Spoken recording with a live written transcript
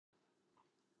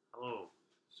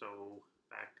So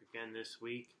back again this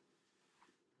week.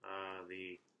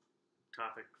 The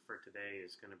topic for today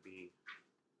is going to be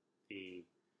the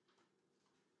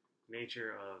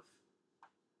nature of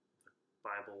the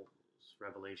Bible's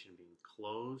revelation being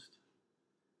closed,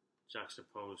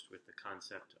 juxtaposed with the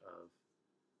concept of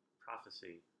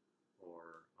prophecy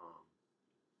or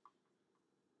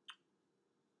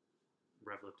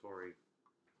revelatory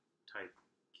type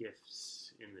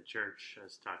gifts in the church,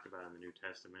 as talked about in the New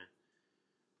Testament,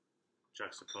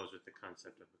 juxtaposed with the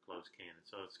concept of the closed canon.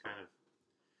 So it's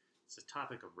a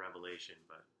topic of revelation,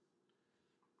 but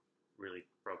really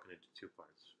broken into two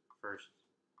parts. First,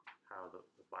 how the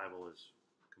Bible is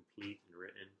complete and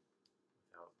written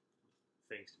without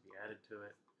things to be added to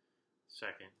it.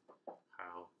 Second,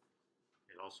 how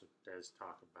it also does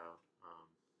talk about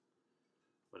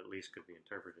what at least could be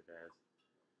interpreted as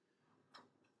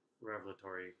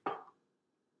revelatory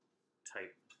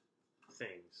type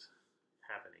things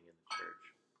happening in the church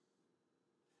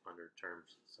under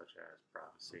terms such as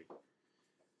prophecy.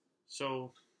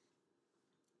 So,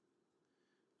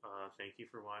 thank you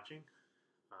for watching.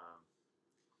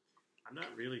 I'm not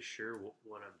really sure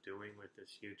what I'm doing with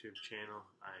this YouTube channel.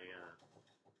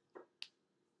 I'm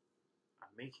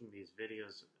making these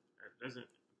videos. It doesn't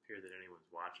appear that anyone's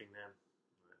watching them.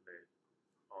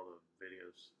 All the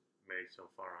videos made so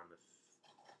far on the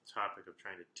topic of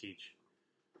trying to teach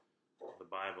the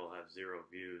Bible have 0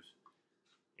 views,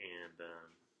 and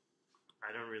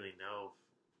I don't really know,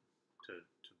 to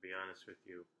be honest with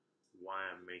you, why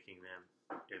I'm making them.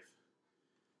 If it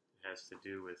has to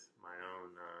do with my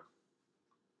own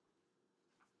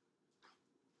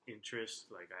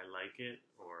interest, like I like it,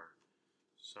 or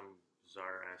some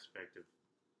bizarre aspect of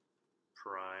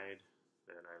pride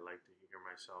that I like to hear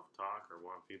myself talk or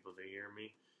want people to hear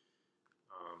me.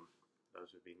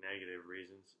 Those would be negative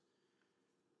reasons.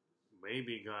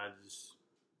 Maybe God's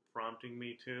prompting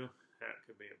me to. That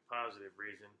could be a positive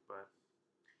reason, but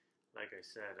like I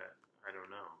said, I don't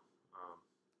know.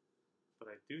 But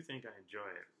I do think I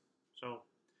enjoy it. So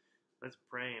let's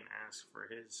pray and ask for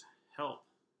His help.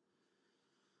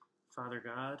 Father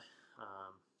God, I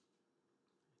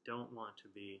don't want to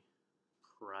be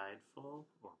prideful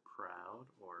or proud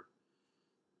or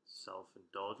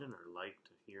self-indulgent or like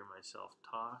to hear myself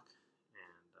talk,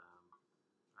 and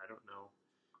I don't know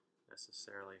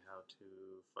necessarily how to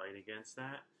fight against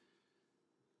that,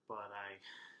 but I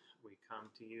come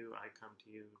to you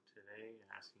today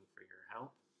asking for your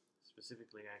help,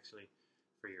 specifically actually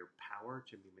for your power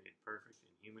to be made perfect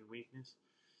in human weakness,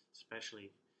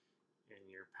 especially in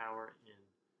your power in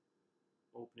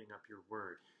opening up your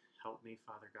word. Help me,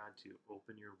 Father God, to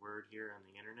open your word here on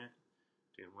the internet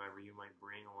to whoever you might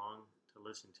bring along to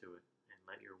listen to it, and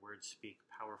let your word speak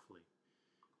powerfully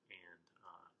and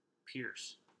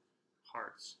pierce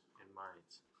hearts and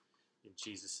minds. In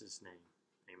Jesus' name,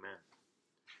 amen.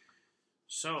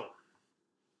 So,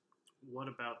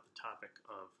 what about the topic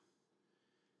of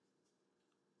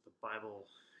the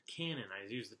Bible canon? I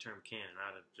use the term canon.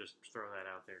 I ought to just throw that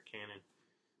out there. Canon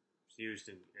is used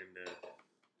in the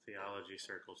theology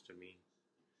circles to mean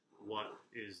what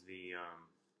is the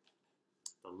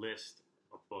list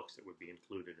of books that would be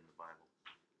included in the Bible.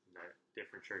 That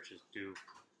different churches do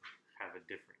have a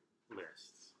different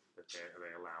lists that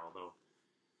they allow, although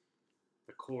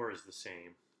the core is the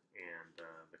same, and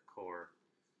the core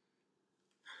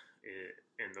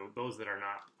and those that are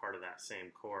not part of that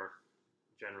same core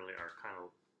generally are kind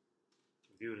of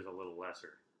viewed as a little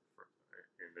lesser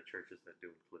in the churches that do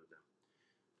include them.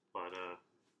 But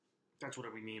that's what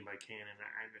we mean by canon.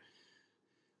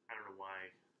 I don't know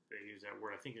why they use that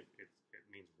word. I think it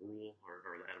means rule, or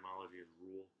the etymology is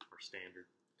rule or standard.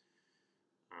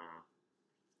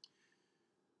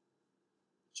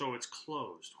 So it's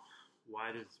closed.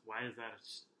 Why is that?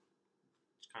 It's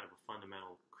kind of a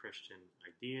fundamental Christian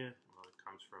idea. Well, it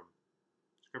comes from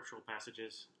scriptural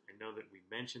passages. I know that we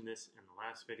mentioned this in the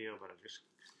last video, but I just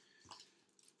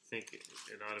think it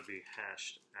ought to be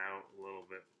hashed out a little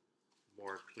bit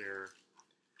more clear.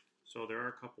 So there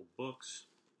are a couple books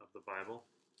of the Bible.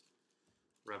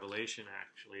 Revelation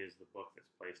actually is the book that's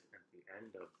placed at the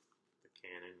end of the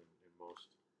canon in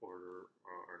most order,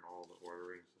 or in all the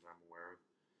orderings that I'm aware of.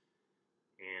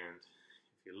 And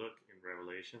if you look in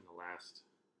Revelation, the last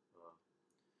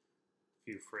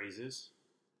few phrases,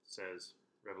 it says,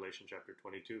 Revelation chapter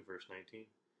 22, verse 19,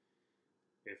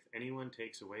 "If anyone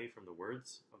takes away from the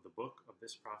words of the book of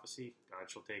this prophecy,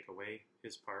 God shall take away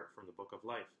his part from the book of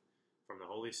life, from the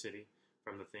holy city,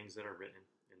 from the things that are written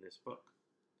in this book."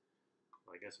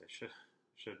 Well, I guess I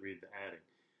should read the adding.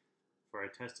 "For I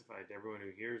testify to everyone who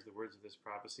hears the words of this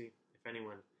prophecy, if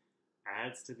anyone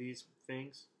adds to these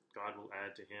things, God will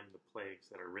add to him the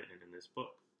plagues that are written in this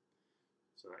book.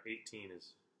 So that 18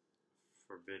 is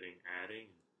forbidding adding,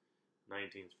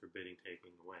 19 is forbidding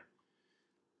taking away.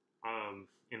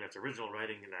 In its original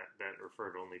writing, that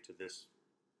referred only to this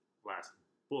last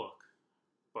book,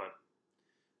 but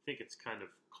I think it's kind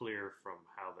of clear from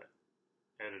how the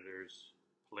editors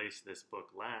placed this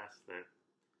book last that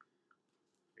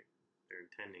they're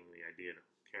intending the idea to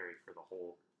carry for the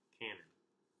whole canon.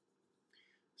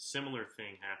 Similar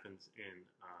thing happens in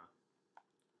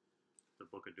the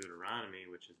book of Deuteronomy,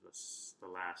 which is the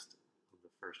last of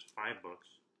the first 5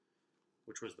 books,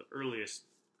 which was the earliest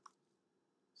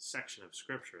section of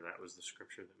Scripture. That was the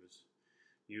Scripture that was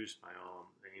used by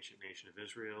all the ancient nation of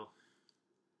Israel.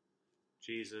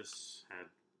 Jesus had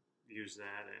used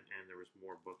that, and there was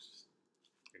more books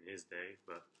in his day,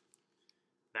 but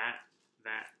that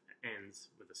ends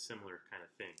with a similar kind of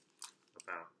thing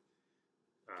about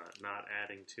not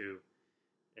adding to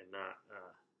and not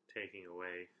taking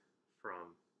away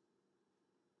from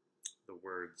the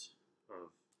words of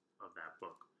that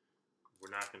book. We're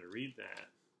not going to read that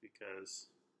because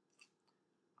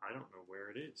I don't know where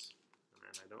it is,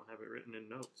 and I don't have it written in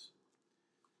notes,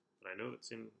 but I know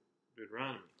it's in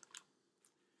Deuteronomy.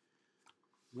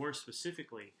 More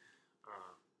specifically,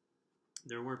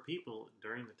 there were people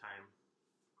during the time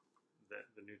that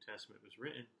the New Testament was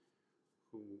written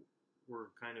who were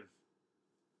kind of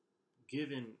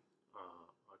given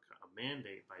a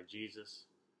mandate by Jesus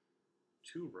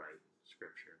to write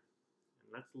Scripture.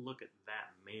 And let's look at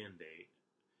that mandate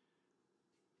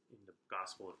in the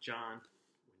Gospel of John,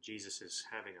 when Jesus is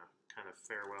having a kind of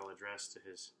farewell address to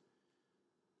his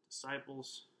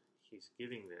disciples. He's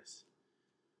giving this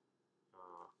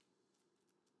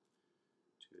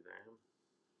to them,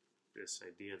 this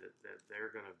idea that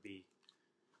they're going to be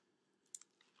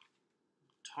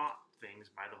taught things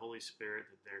by the Holy Spirit,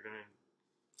 that they're going to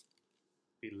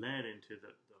be led into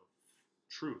the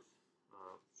truth.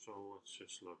 So let's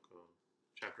just look,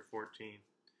 chapter 14,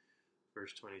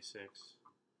 verse 26.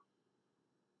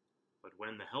 But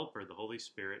when the Helper, the Holy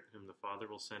Spirit, whom the Father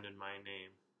will send in my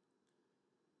name,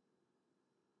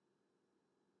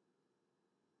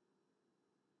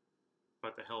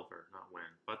 but the Helper, not when,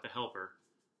 but the Helper,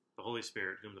 the Holy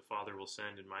Spirit, whom the Father will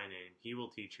send in my name, he will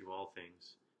teach you all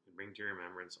things, and bring to your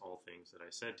remembrance all things that I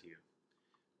said to you.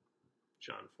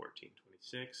 John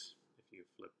 14:26. If you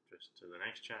flip just to the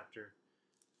next chapter,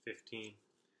 15,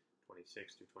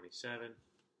 26 through 27.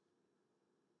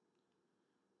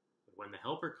 But when the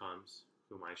Helper comes,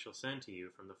 whom I shall send to you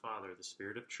from the Father, the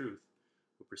Spirit of truth,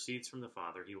 who proceeds from the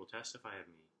Father, he will testify of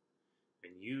me.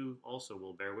 And you also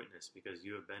will bear witness, because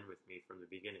you have been with me from the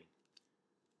beginning.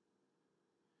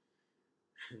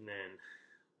 And then,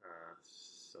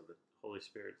 so the Holy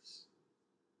Spirit's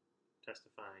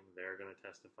testifying, they're going to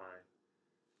testify.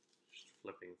 Just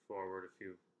flipping forward a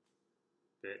few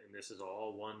bit, and this is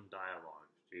all one dialogue.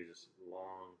 Jesus,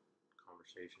 long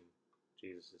conversation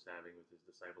Jesus is having with his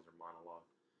disciples, or monologue.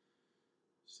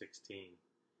 16,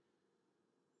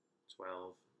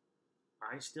 12.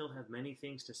 I still have many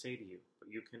things to say to you, but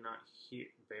you cannot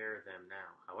bear them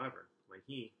now. However, when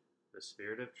he, the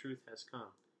Spirit of truth, has come,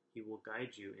 he will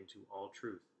guide you into all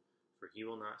truth. For he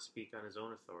will not speak on his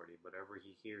own authority, but whatever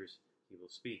he hears, he will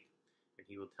speak, and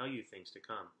he will tell you things to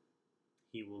come.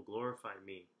 He will glorify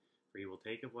me, for he will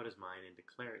take of what is mine and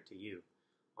declare it to you.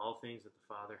 All things that the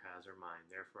Father has are mine.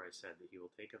 Therefore I said that he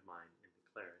will take of mine and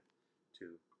declare it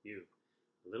to you.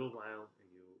 A little while, and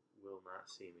you will not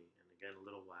see me, and again a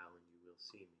little while, and you will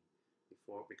see me,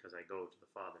 because I go to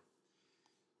the Father.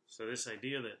 So this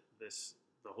idea that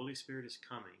the Holy Spirit is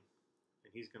coming,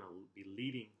 and he's going to be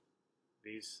leading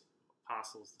these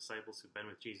apostles, disciples who've been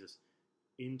with Jesus,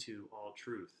 into all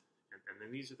truth. And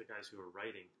then these are the guys who are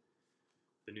writing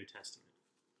the New Testament.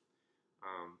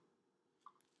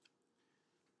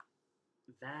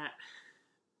 That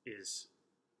is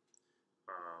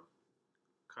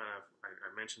kind of, I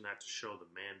mentioned that to show the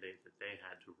mandate that they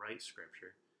had to write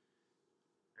Scripture.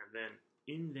 And then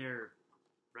in their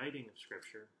writing of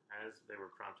Scripture, as they were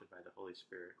prompted by the Holy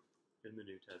Spirit in the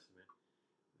New Testament,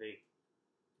 they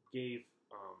gave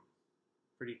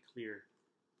pretty clear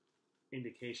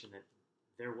indication that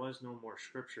there was no more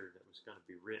Scripture that was going to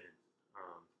be written.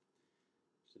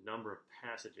 There's a number of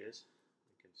passages.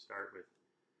 We can start with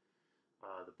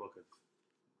the book of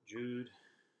Jude.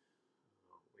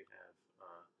 We have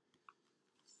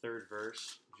third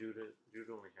verse. Jude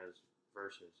only has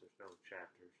verses. There's no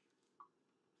chapters.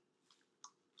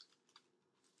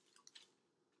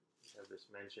 We have this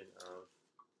mention of,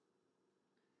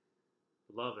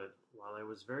 Beloved, while I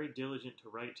was very diligent to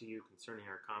write to you concerning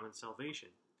our common salvation,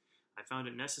 I found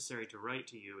it necessary to write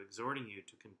to you, exhorting you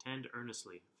to contend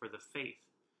earnestly for the faith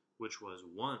which was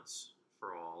once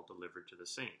for all delivered to the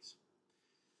saints.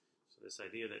 So this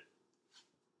idea that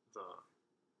the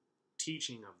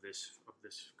teaching of this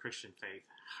Christian faith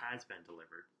has been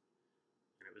delivered,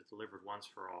 and it was delivered once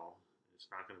for all. It's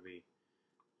not going to be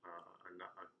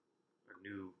a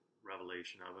new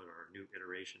revelation of it or a new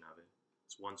iteration of it.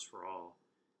 It's once for all,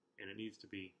 and it needs to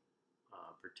be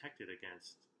protected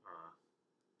against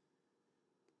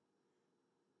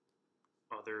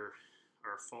other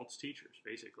or false teachers,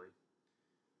 basically.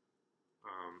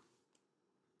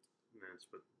 And that's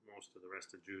what most of the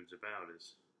rest of Jude's about,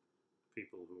 is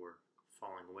people who are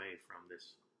falling away from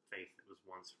this faith that was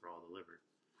once for all delivered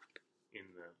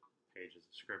in the pages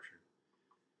of Scripture.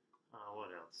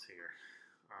 What else here?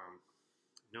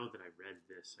 Know that I read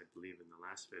this, I believe, in the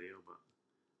last video, but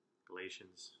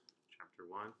Galatians chapter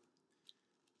 1.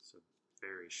 It's a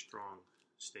very strong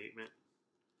statement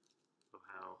of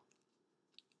how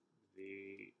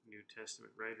the New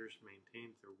Testament writers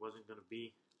maintained there wasn't going to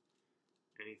be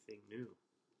anything new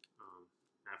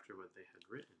after what they had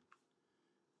written.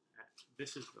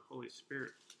 This is the Holy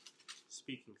Spirit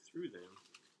speaking through them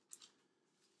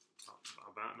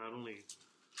about not only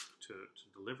to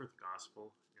deliver the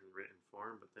gospel in written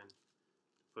form, but then to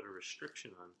put a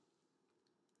restriction on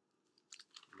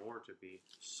more to be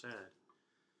said.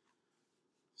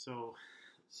 So,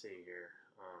 let's see here.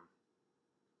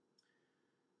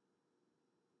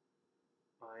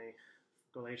 By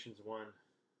Galatians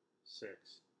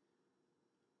 1:6,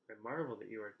 I marvel that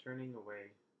you are turning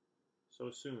away so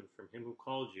soon from him who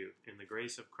called you in the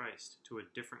grace of Christ to a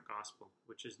different gospel,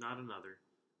 which is not another,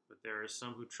 but there are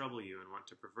some who trouble you and want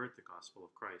to pervert the gospel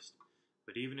of Christ.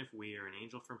 But even if we or an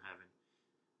angel from heaven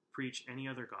preach any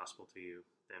other gospel to you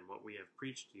than what we have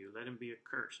preached to you, let him be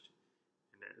accursed.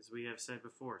 And as we have said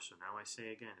before, so now I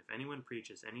say again, if anyone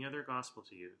preaches any other gospel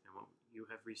to you than what you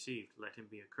have received, let him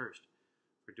be accursed.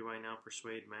 For do I now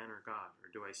persuade man or God, or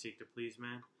do I seek to please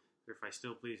man? For if I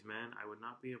still please man, I would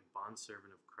not be a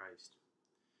bondservant of Christ.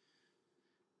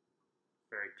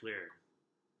 Very clear.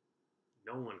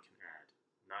 No one can add,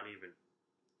 not even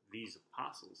these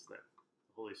apostles that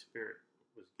the Holy Spirit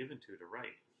was given to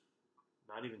write.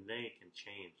 Not even they can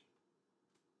change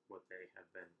what they have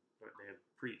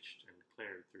preached and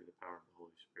declared through the power of the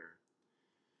Holy Spirit.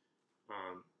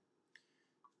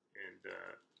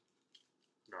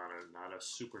 Not a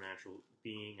supernatural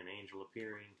being, an angel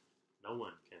appearing. No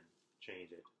one can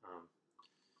change it. So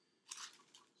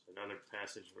another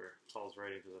passage where Paul's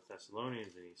writing to the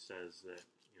Thessalonians, and he says that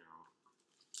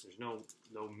there's no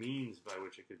means by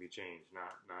which it could be changed.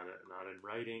 Not in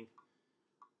writing,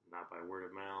 not by word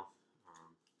of mouth. I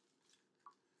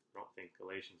don't think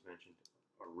Galatians mentioned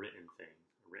a written thing,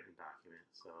 a written document.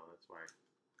 So that's why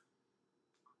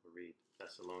we'll read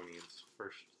Thessalonians, 1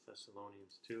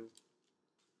 Thessalonians 2.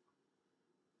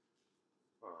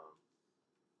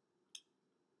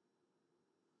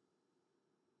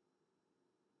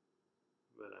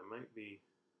 But I might be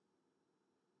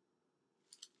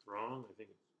wrong. I think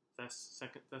it's 2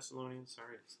 Thessalonians.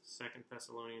 Sorry, it's 2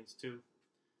 Thessalonians 2.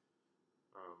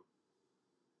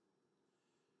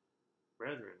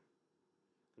 Brethren,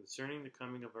 concerning the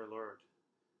coming of our Lord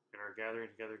and our gathering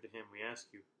together to him, we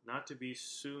ask you not to be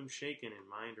soon shaken in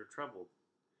mind or troubled,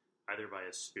 either by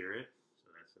a spirit, so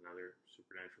that's another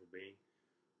supernatural being,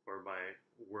 or by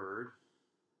word,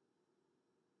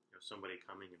 somebody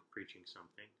coming and preaching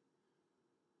something,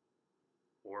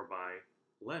 or by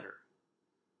letter,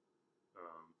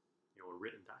 a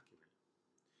written document,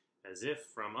 as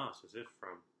if from us, as if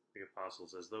from the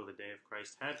apostles, as though the day of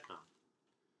Christ had come.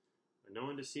 But no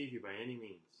one deceive you by any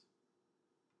means,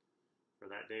 for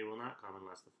that day will not come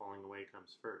unless the falling away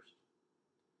comes first.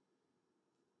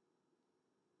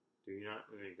 Do you not,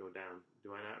 let me go down,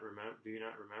 do you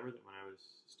not remember that when I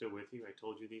was still with you, I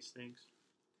told you these things?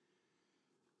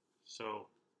 So,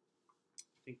 I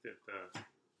think that the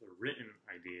written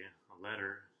idea, a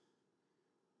letter,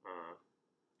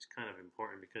 is kind of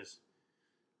important, because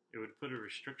it would put a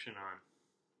restriction on,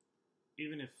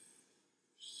 even if,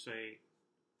 say,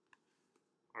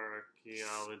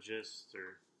 archaeologists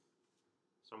or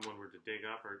someone were to dig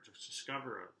up or to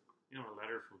discover a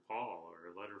letter from Paul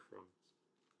or a letter from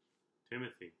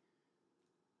Timothy,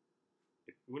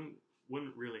 it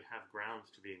wouldn't really have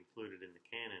grounds to be included in the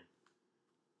canon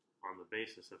on the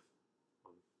basis of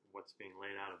what's being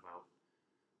laid out about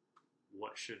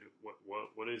what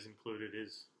is included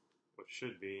is what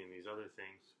should be, and these other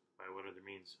things by what other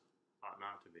means ought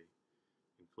not to be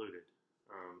included.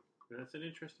 That's an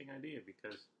interesting idea,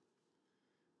 because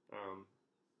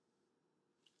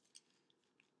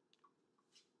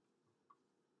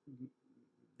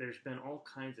there's been all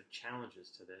kinds of challenges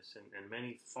to this, and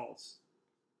many faults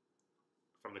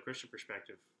from the Christian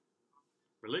perspective.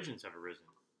 Religions have arisen.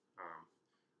 Um,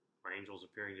 Angels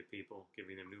appearing to people,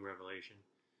 giving them new revelation.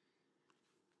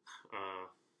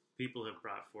 People have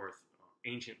brought forth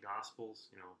ancient gospels,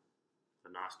 the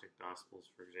Gnostic gospels,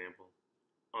 for example,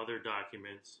 other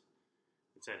documents,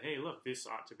 and said, hey, look, this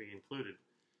ought to be included.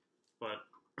 But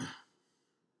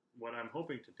what I'm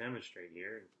hoping to demonstrate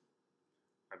here, and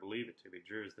I believe it to be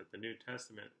true, is that the New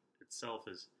Testament itself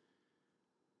is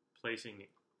placing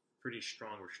pretty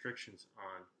strong restrictions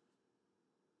on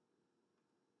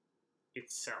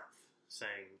itself,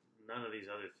 saying none of these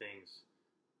other things,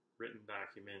 written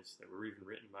documents that were even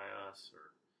written by us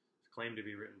or claimed to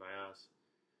be written by us,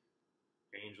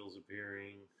 angels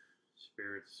appearing,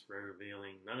 spirits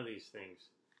revealing, none of these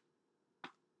things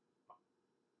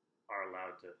are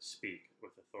allowed to speak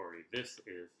with authority. This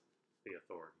is the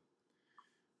authority.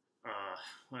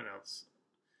 What else?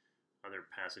 Other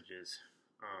passages.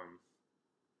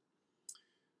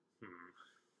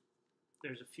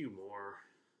 There's a few more.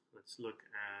 Let's look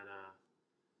at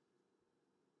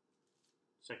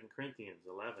 2 Corinthians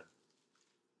 11.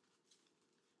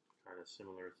 Kind of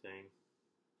similar thing.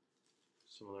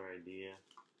 Similar idea.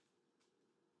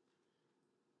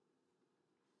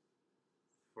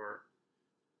 For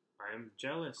I am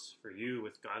jealous for you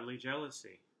with godly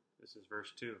jealousy. This is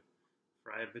verse 2.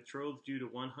 For I have betrothed you to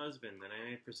one husband, that I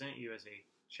may present you as a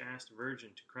chaste virgin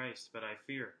to Christ. But I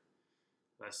fear,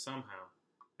 lest somehow,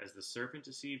 as the serpent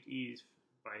deceived Eve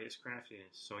by his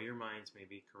craftiness, so your minds may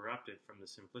be corrupted from the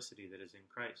simplicity that is in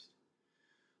Christ.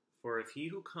 For if he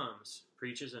who comes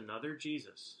preaches another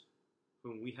Jesus,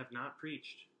 whom we have not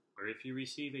preached, or if you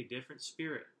receive a different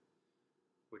spirit,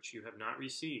 which you have not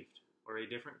received, or a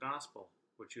different gospel,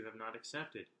 which you have not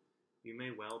accepted, you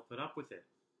may well put up with it.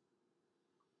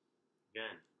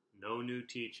 Again, no new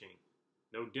teaching,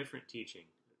 no different teaching,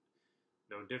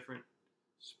 no different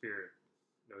spirit,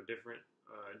 no different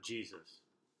Jesus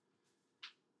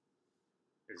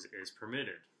is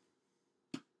permitted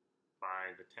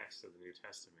by the text of the New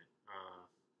Testament.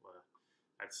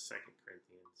 That's 2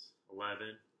 Corinthians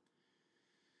 11.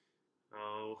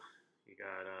 Oh, you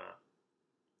got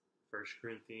 1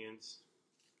 Corinthians,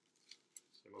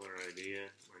 similar idea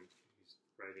when he's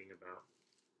writing about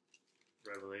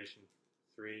Revelation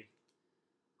 3.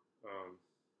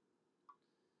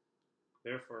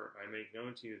 Therefore, I make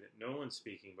known to you that no one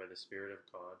speaking by the Spirit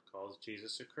of God calls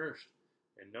Jesus accursed,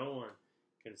 and no one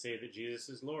can say that Jesus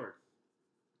is Lord,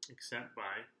 except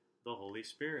by the Holy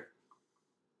Spirit.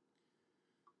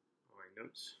 Oh, my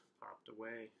notes popped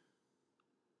away.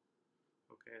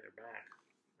 Okay, they're back.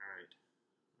 All right.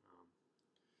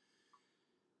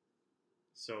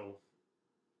 So,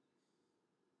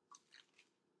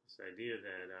 this idea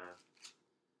that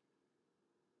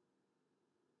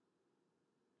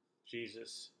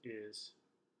Jesus is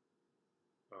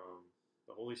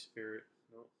the Holy Spirit.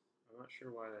 No, I'm not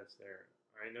sure why that's there.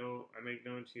 I make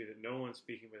known to you that no one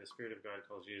speaking by the Spirit of God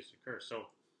calls Jesus accursed.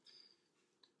 So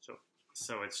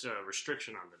it's a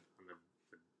restriction on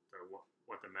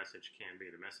what the message can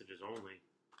be. The message is only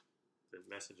the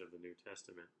message of the New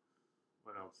Testament.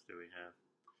 What else do we have?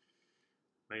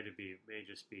 May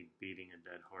just be beating a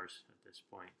dead horse at this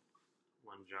point.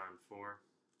 1 John 4.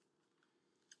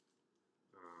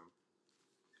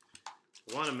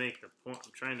 I want to make the point.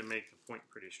 I'm trying to make the point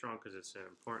pretty strong because it's an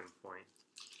important point.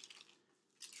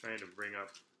 I'm trying to bring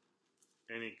up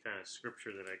any kind of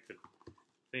scripture that I could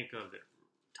think of that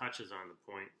touches on the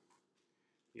point.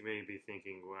 You may be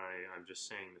thinking, why I'm just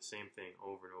saying the same thing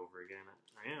over and over again.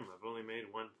 I am. I've only made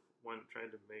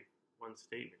tried to make one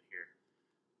statement here.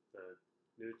 The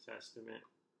New Testament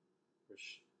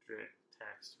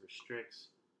text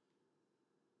restricts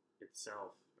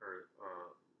itself, or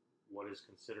what is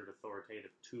considered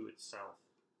authoritative to itself.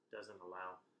 Doesn't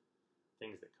allow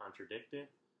things that contradict it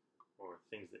or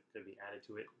things that could be added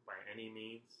to it by any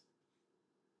means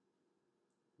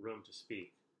room to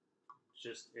speak.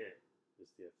 Just it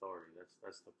is the authority.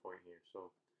 That's the point here.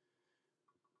 So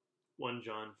 1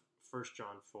 John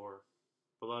 4.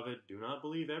 Beloved, do not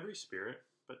believe every spirit,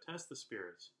 but test the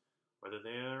spirits, whether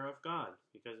they are of God,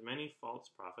 because many false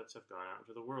prophets have gone out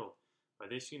into the world. By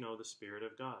this you know the Spirit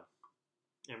of God.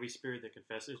 Every spirit that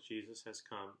confesses Jesus has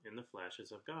come in the flesh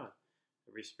is of God.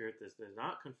 Every spirit that does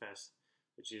not confess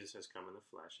that Jesus has come in the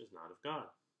flesh is not of God.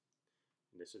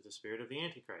 And this is the spirit of the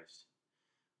Antichrist,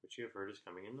 which you have heard is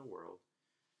coming in the world,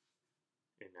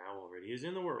 and now already is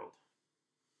in the world.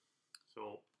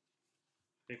 So,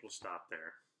 I think we'll stop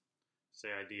there. It's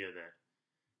the idea that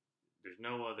there's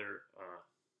no other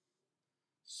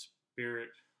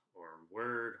spirit or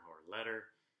word or letter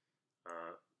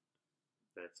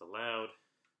that's allowed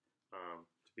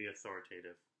to be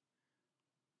authoritative.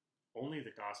 Only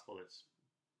the gospel that's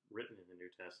written in the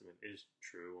New Testament is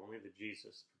true. Only the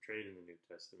Jesus portrayed in the New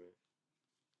Testament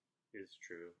is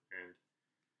true. And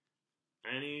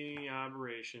any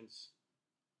aberrations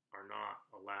are not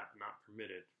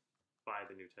permitted by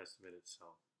the New Testament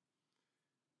itself.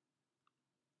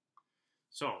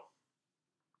 So,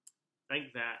 I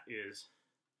think that is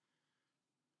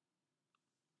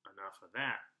enough of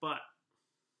that. But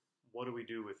what do we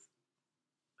do with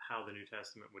how the New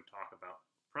Testament would talk about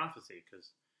prophecy?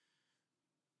 Because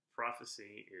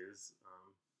prophecy is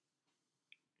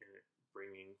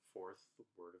bringing forth the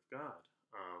Word of God.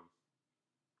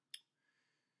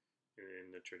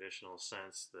 In the traditional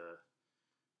sense, the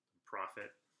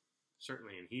prophet,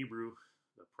 certainly in Hebrew,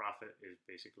 the prophet is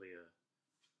basically a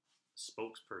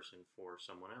spokesperson for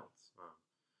someone else.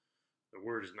 The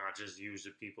word is not just used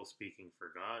of people speaking for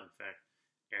God. In fact,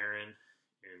 Aaron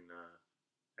in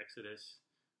Exodus,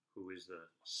 who is the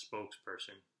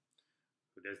spokesperson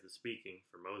who does the speaking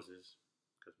for Moses,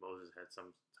 because Moses had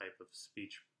some type of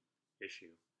speech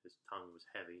issue. His tongue was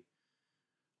heavy,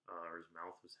 or his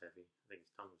mouth was heavy. I think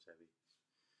his tongue was heavy.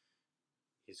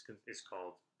 It's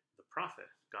called the prophet.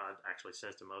 God actually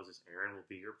says to Moses, Aaron will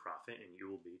be your prophet, and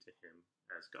you will be to him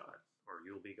as God, or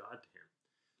you'll be God to him.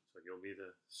 So you'll be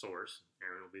the source,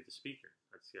 Aaron will be the speaker.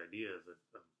 That's the idea of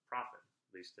a prophet,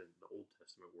 at least in the Old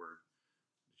Testament word,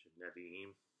 which is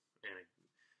Nevi'im. And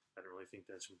I don't really think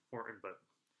that's important, but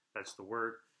that's the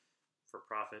word for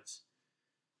prophets.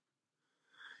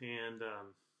 And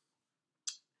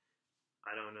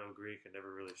I don't know Greek, I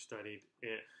never really studied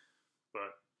it,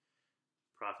 but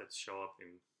prophets show up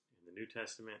in the New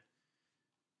Testament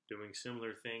doing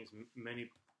similar things. Many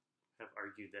have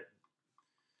argued that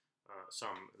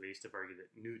some, at least, have argued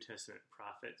that New Testament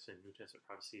prophets and New Testament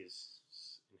prophecy is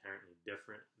inherently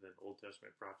different than Old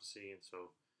Testament prophecy, and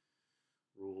so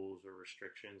rules or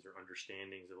restrictions or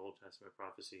understandings of Old Testament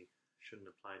prophecy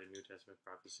shouldn't apply to New Testament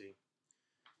prophecy.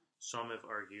 Some have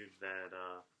argued that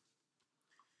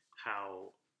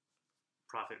how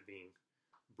prophet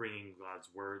bringing God's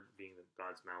word, being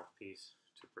God's mouthpiece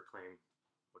to proclaim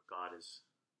what God's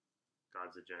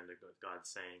agenda, what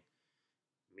God's saying,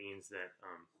 means that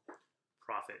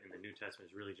prophet in the New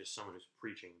Testament is really just someone who's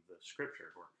preaching the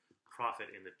scripture, or prophet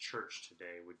in the church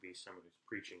today would be someone who's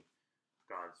preaching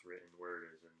God's written word,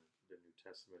 as in the New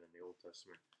Testament and the Old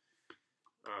Testament.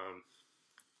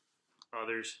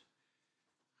 Others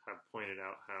have pointed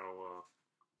out how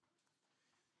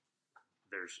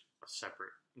there's a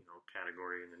separate,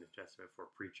 category in the New Testament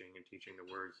for preaching and teaching the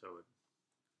word, so it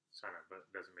kind of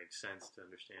doesn't make sense to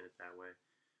understand it that way.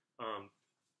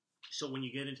 So when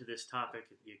you get into this topic,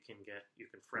 you can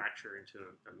fracture into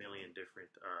a million different,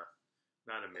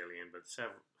 not a million, but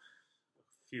a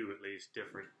few at least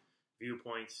different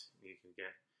viewpoints. You can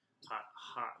get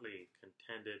hotly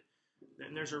contended,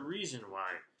 and there's a reason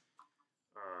why.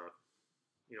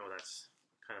 That's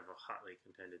kind of a hotly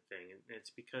contended thing, and it's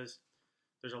because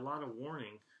there's a lot of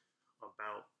warning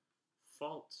about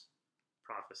false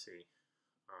prophecy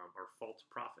or false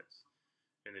prophets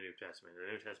in the New Testament.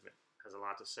 The New Testament has a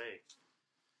lot to say,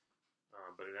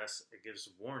 but it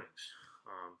gives warnings.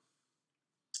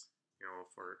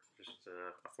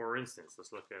 For instance,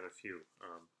 let's look at a few.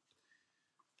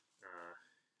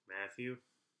 Matthew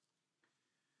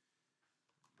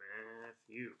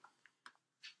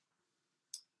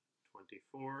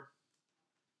 24.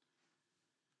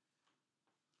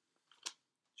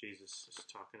 Jesus is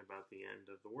talking about the end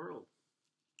of the world.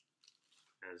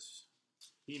 As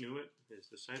he knew it, his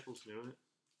disciples knew it.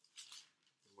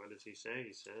 And what does he say?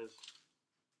 He says,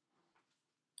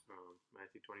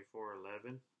 Matthew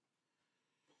 24:11.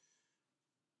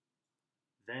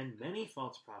 Then many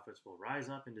false prophets will rise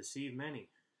up and deceive many.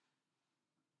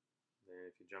 Then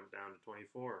if you jump down to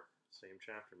 24, same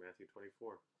chapter, Matthew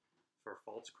 24. For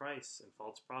false Christs and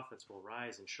false prophets will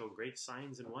rise and show great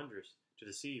signs and wonders to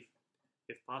deceive,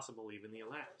 if possible, even the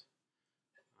elect.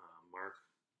 Mark,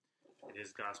 in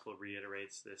his gospel,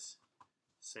 reiterates this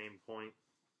same point.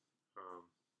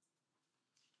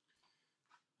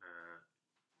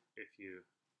 If you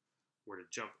were to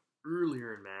jump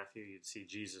earlier in Matthew, you'd see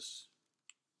Jesus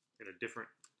in a different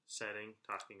setting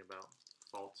talking about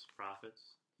false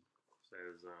prophets. It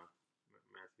says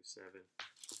Matthew 7.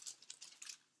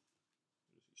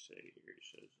 What does he say here? He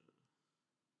says,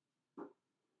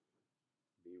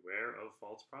 beware of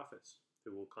false prophets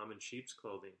who will come in sheep's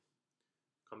clothing.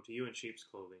 Come to you in sheep's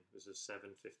clothing. This is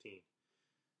 7:15.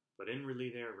 But inwardly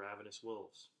they are ravenous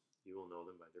wolves. You will know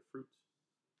them by their fruits.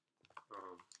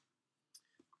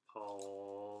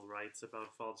 Paul writes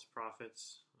about false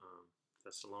prophets.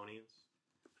 Thessalonians,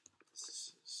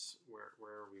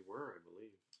 where we were, I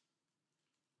believe,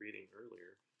 reading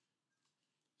earlier.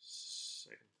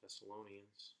 2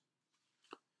 Thessalonians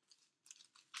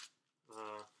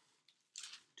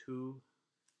 2,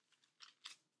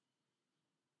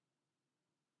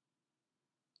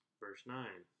 verse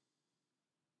 9.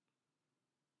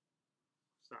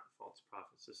 It's not false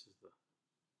prophets. This is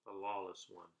the lawless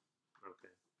one. Okay.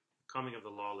 The coming of the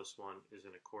lawless one is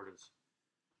in accordance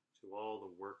to all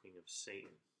the working of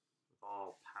Satan, with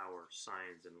all power,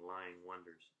 signs, and lying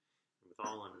wonders, and with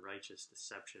all unrighteous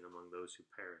deception among those who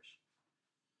perish.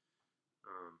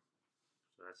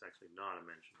 So that's actually not a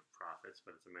mention of prophets,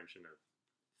 but it's a mention of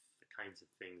the kinds of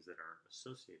things that are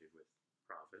associated with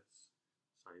prophets,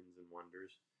 signs and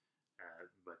wonders,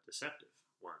 but deceptive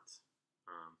ones.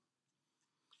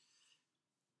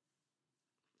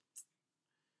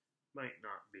 Might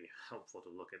not be helpful to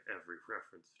look at every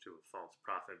reference to a false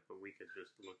prophet, but we could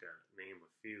just name a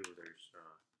few. There's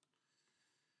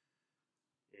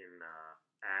in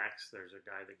Acts, there's a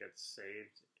guy that gets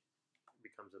saved,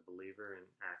 becomes a believer in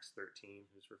Acts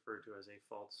 13, who's referred to as a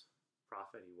false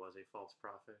prophet. He was a false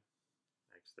prophet.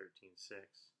 Acts 13:6.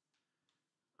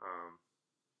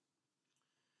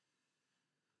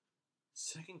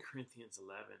 2 Corinthians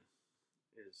 11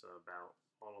 is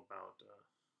all about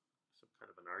some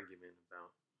kind of an argument about,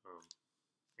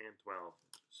 and 12,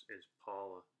 is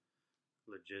Paul a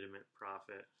legitimate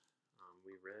prophet?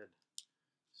 We read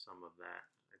some of that,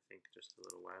 I think, just a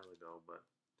little while ago, but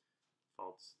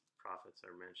false prophets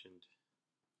are mentioned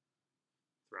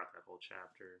throughout that whole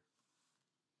chapter.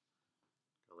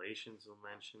 Galatians will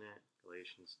mention it.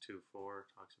 Galatians 2:4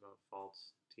 talks about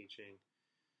false teaching.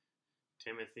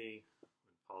 Timothy,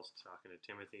 when Paul's talking to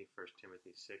Timothy, 1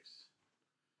 Timothy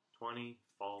 6:20,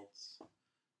 false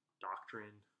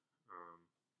doctrine.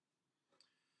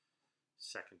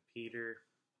 2 Peter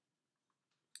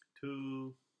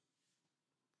 2,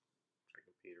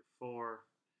 2 Peter 4,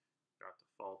 got the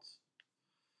false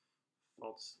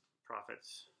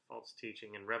prophets, false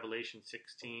teaching. And Revelation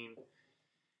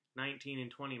 16:19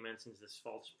 and 20 mentions this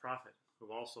false prophet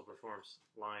who also performs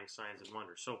lying signs and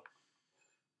wonders. So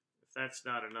if that's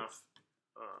not enough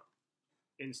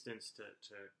instance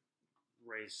to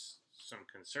raise some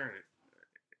concern,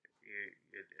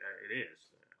 it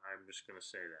is. I'm just going to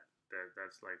say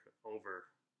that's like over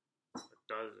a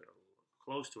dozen,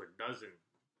 close to a dozen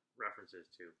references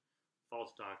to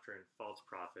false doctrine, false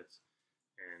prophets,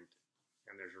 and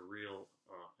there's a real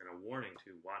and a warning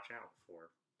to watch out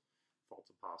for false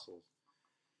apostles.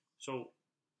 So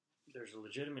there's a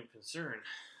legitimate concern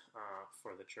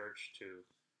for the church to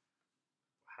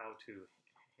how to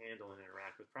handle and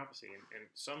interact with prophecy. And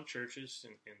some churches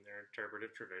in their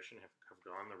interpretive tradition have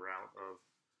gone the route of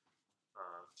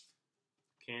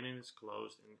Canon is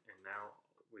closed, and now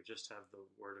we just have the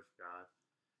Word of God,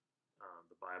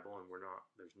 the Bible, and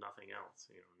there's nothing else.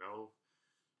 No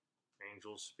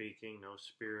angels speaking, no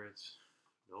spirits,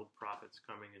 no prophets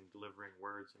coming and delivering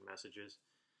words and messages.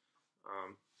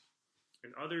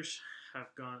 And others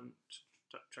have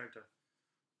tried to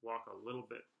walk a little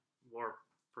bit more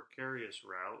precarious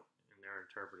route in their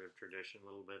interpretive tradition, a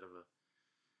little bit of a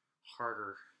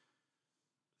harder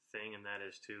thing, and that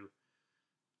is to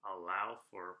allow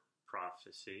for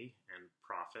prophecy and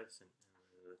prophets and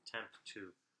an attempt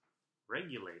to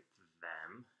regulate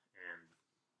them and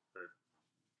the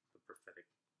prophetic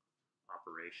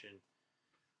operation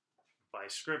by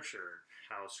Scripture,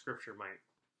 how Scripture might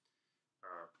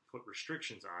put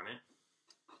restrictions on it.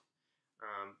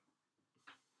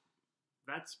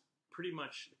 That's pretty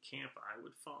much the camp I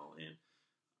would fall in.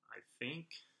 I think,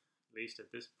 at least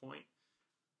at this point,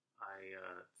 I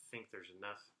think there's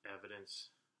enough evidence,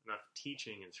 enough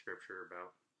teaching in Scripture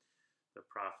about the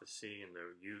prophecy and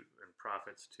and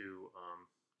prophets to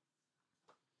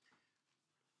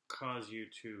cause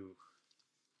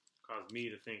me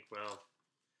to think, well,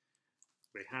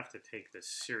 we have to take this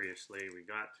seriously. We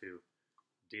got to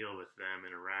deal with them,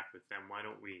 interact with them. Why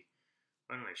don't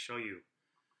I show you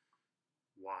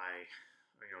why,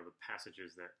 the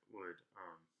passages that would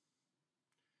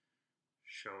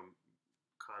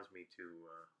cause me to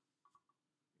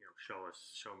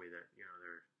show me that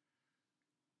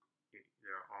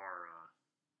there are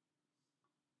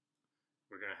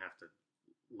we're going to have to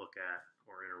look at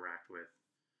or interact with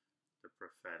the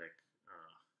prophetic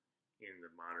in the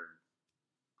modern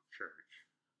church.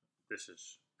 This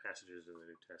is passages in the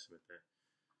New Testament that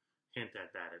hint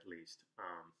at that, at least.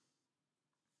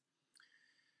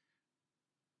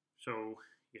 So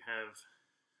you have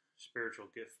spiritual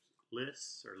gift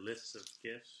lists, or lists of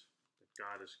gifts that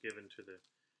God has given to the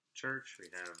church.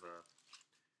 We have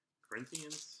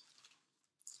Corinthians.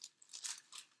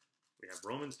 We have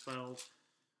Romans 12.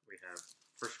 We have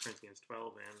 1 Corinthians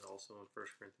 12 and also in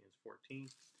 1 Corinthians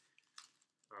 14.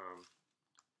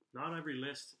 Not every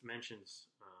list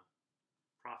mentions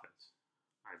prophets.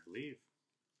 I believe,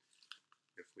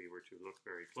 if we were to look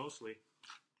very closely,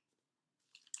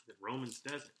 that Romans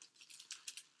doesn't.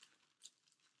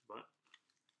 But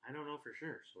I don't know for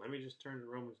sure. So let me just turn to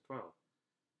Romans 12.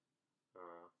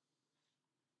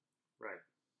 Right.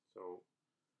 So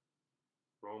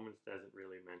Romans doesn't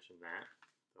really mention that.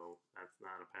 So that's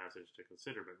not a passage to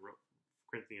consider. But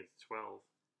Corinthians 12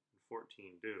 and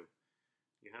 14 do.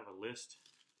 You have a list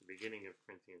at the beginning of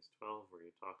Corinthians 12 where he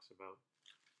talks about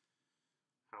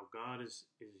how God is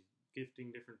gifting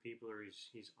different people, or he's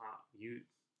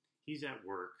at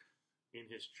work in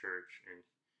his church, and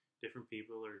different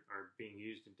people are being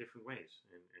used in different ways.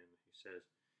 And he says,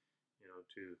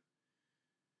 to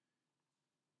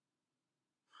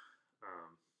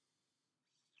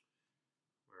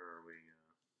where are we?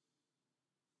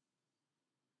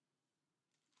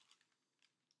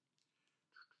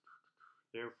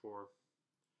 Therefore,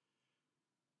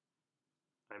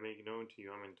 I make known to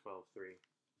you, I'm in 12:3,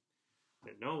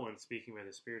 that no one speaking by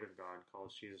the Spirit of God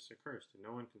calls Jesus accursed, and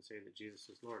no one can say that Jesus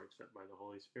is Lord except by the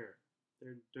Holy Spirit.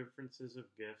 There are differences of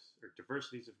gifts, or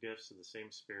diversities of gifts of the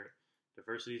same Spirit,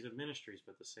 diversities of ministries,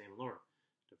 but the same Lord,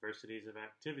 diversities of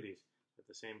activities, but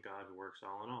the same God who works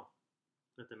all in all.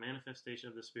 That the manifestation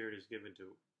of the Spirit is given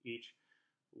to each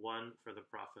one for the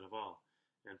profit of all.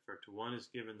 And for to one is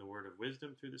given the word of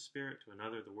wisdom through the Spirit, to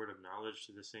another the word of knowledge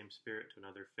through the same Spirit, to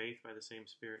another faith by the same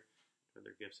Spirit, to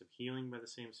another gifts of healing by the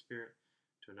same Spirit,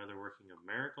 to another working of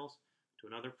miracles, to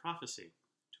another prophecy,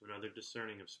 to another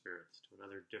discerning of spirits, to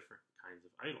another different kinds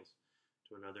of idols,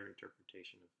 to another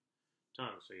interpretation of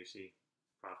tongues. So you see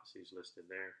prophecies listed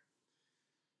there.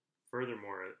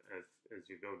 Furthermore, as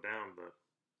you go down the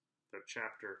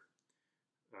chapter,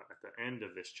 at the end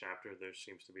of this chapter, there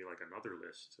seems to be like another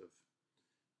list of,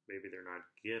 maybe they're not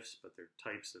gifts, but they're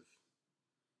types of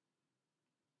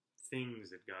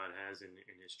things that God has in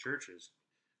his churches.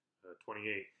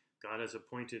 28, God has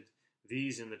appointed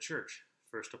these in the church: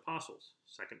 first apostles,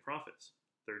 second prophets,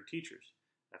 third teachers,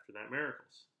 after that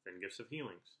miracles, then gifts of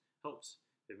healings, helps,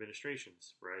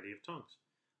 administrations, variety of tongues.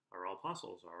 Are all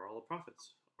apostles? Are all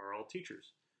prophets? Are all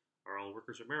teachers? Are all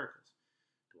workers of miracles?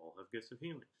 Do all have gifts of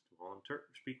healings? Do all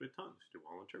speak with tongues? Do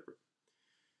all interpret?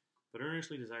 But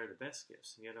earnestly desire the best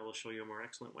gifts, and yet I will show you a more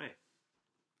excellent way.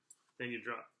 Then you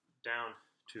drop down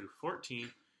to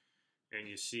 14, and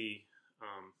you see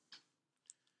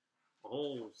a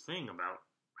whole thing about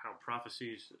how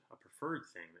prophecy is a preferred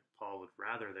thing, that Paul would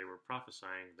rather they were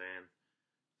prophesying than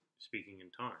speaking in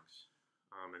tongues.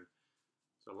 And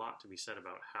there's a lot to be said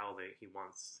about how he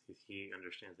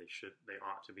understands they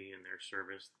ought to be in their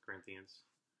service, the Corinthians,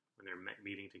 when they're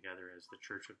meeting together as the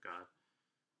church of God,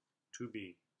 to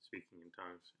be speaking in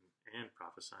tongues and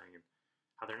prophesying, and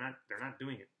how they're not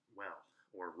doing it well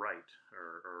or right,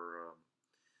 or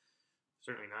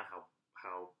certainly not how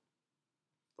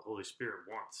the Holy Spirit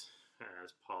wants,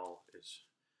 as Paul is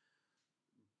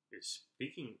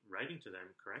speaking, writing to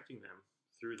them, correcting them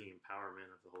through the empowerment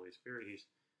of the Holy Spirit. He's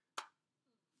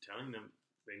telling them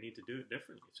they need to do it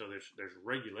differently. So there's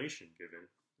regulation given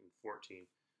in 14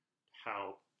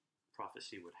 how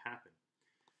prophecy would happen.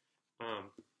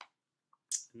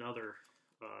 Another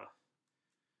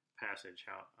passage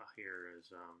here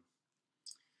is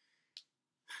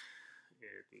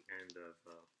at the end of.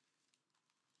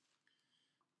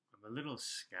 I'm a little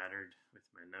scattered with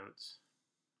my notes,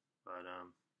 but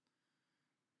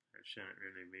it shouldn't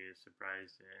really be a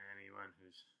surprise to anyone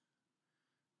who's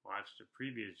watched a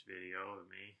previous video of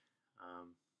me. I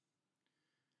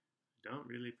don't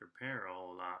really prepare a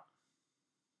whole lot,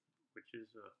 which is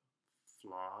a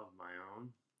flaw of my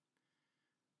own.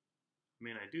 I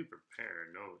mean, I do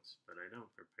prepare notes, but I don't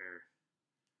have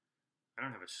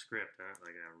a script.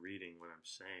 I'm reading what I'm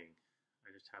saying.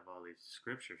 I just have all these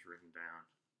scriptures written down.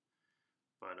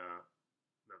 But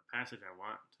the passage I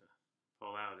want to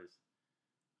pull out is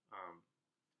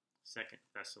 2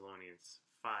 Thessalonians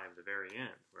 5, the very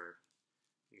end, where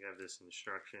you have this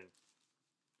instruction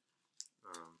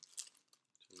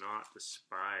to not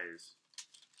despise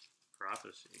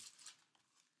prophecy.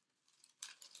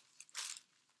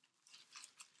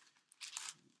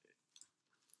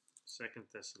 2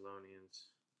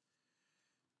 Thessalonians,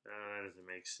 that doesn't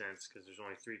make sense because there's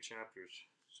only 3 chapters,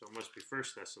 so it must be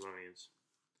 1 Thessalonians.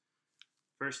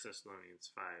 1 Thessalonians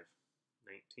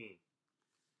 5:19.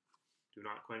 Do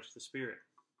not quench the spirit.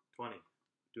 20.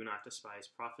 Do not despise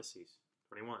prophecies.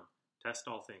 21. Test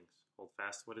all things. Hold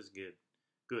fast what is good.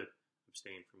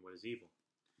 Abstain from what is evil.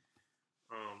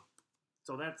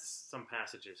 So that's some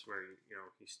passages where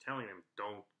he's telling them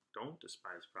don't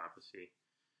despise prophecy.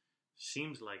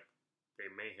 Seems like they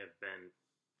may have been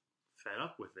fed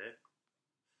up with it,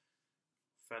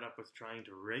 fed up with trying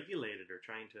to regulate it or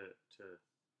trying to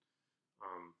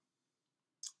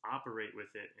operate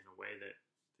with it in a way that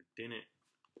didn't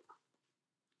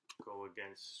go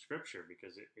against Scripture,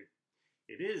 because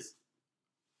it is,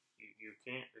 you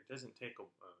can't, it doesn't take a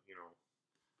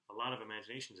lot of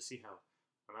imagination to see how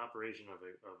an operation of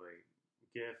a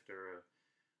gift or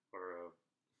a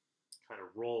kind of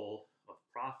role of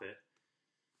prophet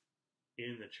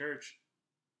in the church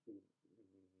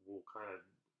will kind of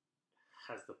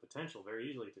has the potential very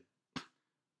easily to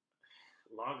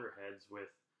loggerheads with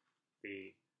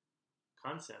the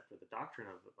concept or the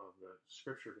doctrine of the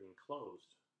Scripture being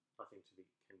closed. Nothing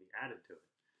can be added to it,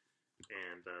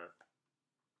 and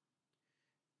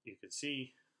you could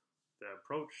see the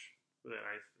approach that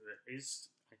I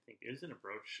think is an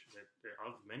approach that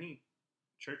of many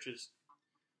churches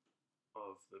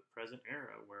of the present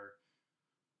era, where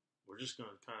we're just going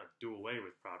to kind of do away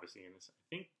with prophecy, and this, I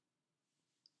think,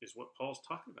 is what Paul's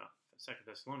talking about in 2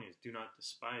 Thessalonians. Do not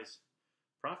despise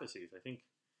prophecies. I think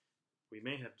we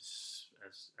may have,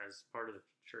 as part of the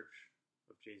Church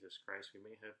of Jesus Christ, we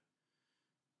may have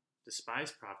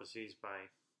despised prophecies by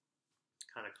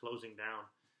kind of closing down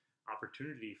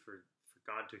opportunity for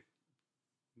God to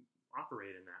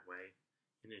operate in that way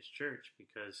in His church,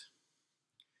 because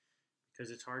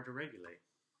it's hard to regulate.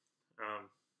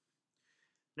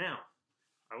 Now,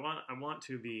 I want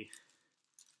to be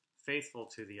faithful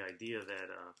to the idea that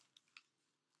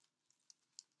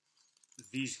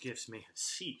these gifts may have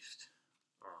ceased,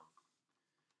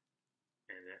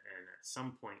 and at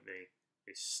some point they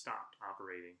stopped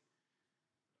operating.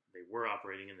 They were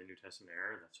operating in the New Testament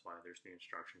era. That's why there's the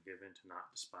instruction given to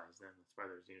not despise them. That's why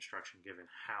there's the instruction given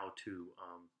how to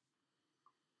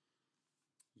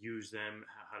use them,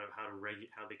 how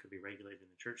they could be regulated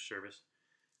in the church service.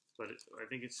 But I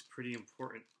think it's pretty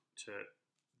important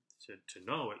to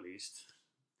know, at least,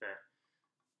 that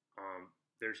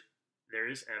there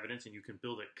is evidence, and you can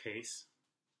build a case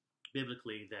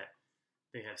biblically that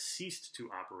they have ceased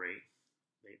to operate.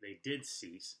 They did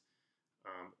cease,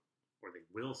 or they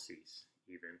will cease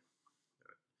even,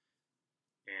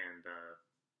 and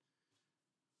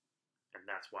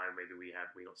that's why maybe we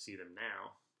don't see them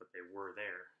now, but they were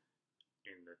there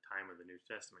in the time of the New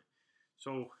Testament.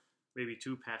 So maybe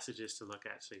two passages to look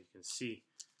at so you can see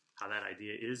how that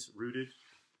idea is rooted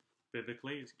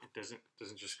biblically. It doesn't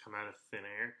just come out of thin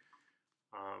air.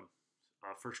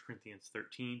 1 Corinthians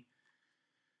 13,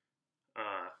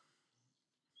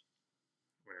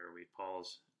 where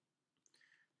Paul's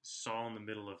Saul in the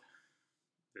middle of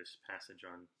this passage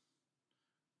on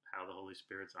how the Holy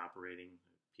Spirit's operating.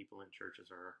 People in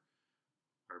churches are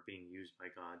being used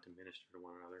by God to minister to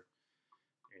one another,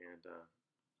 and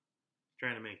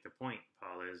trying to make the point,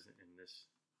 Paul is in this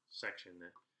section,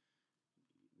 that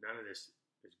none of this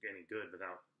is any good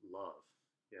without love.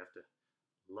 You have to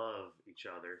love each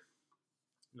other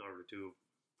in order to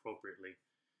appropriately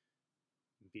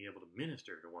be able to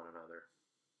minister to one another.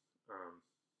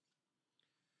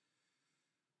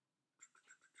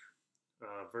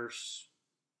 Verse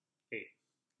 8.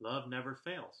 Love never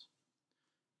fails.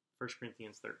 1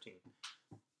 Corinthians 13,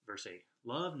 verse 8.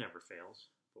 Love never fails,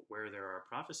 but where there are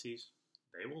prophecies,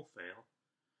 they will fail.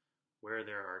 Where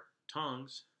there are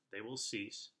tongues, they will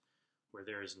cease. Where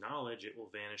there is knowledge, it will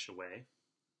vanish away.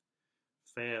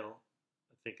 Fail,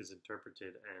 I think, is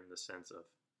interpreted in the sense of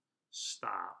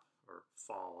stop or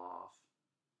fall off,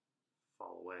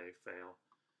 fall away, fail,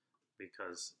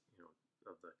 because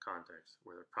of the context.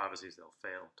 Where there are prophecies, they'll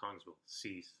fail. Tongues will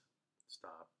cease,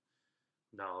 stop.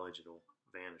 Knowledge, it'll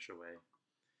vanish away.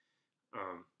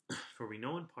 For we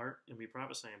know in part, and we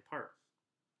prophesy in part.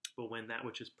 But when that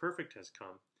which is perfect has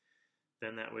come,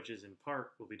 then that which is in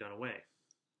part will be done away.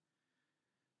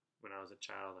 When I was a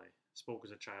child, I spoke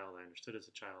as a child, I understood as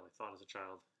a child, I thought as a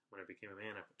child. When I became a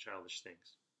man, I put childish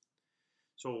things.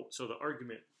 So the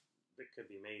argument that could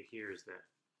be made here is that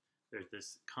there's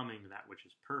this coming that which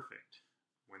is perfect.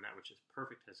 When that which is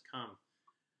perfect has come,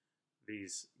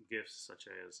 these gifts such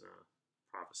as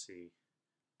prophecy,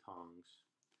 tongues,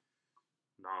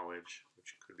 knowledge,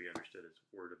 which could be understood as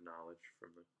word of knowledge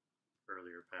from the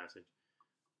earlier passage,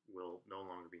 will no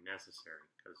longer be necessary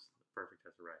because the perfect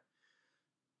has arrived.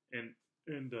 And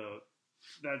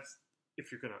that's if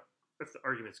the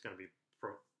argument's going to be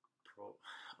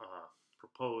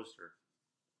proposed or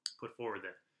put forward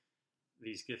that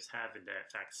these gifts have in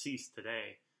fact ceased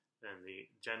today, then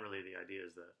generally the idea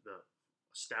is the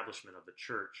establishment of the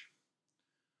church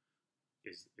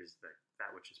is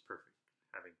that which is perfect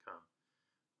having come.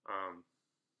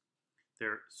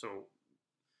 So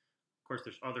of course,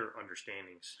 there's other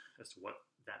understandings as to what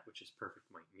that which is perfect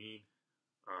might mean.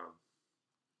 Um,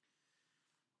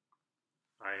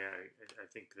 I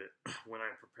think that when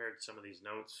I prepared some of these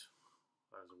notes,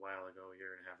 that was a while ago, a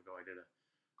year and a half ago, I did a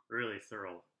really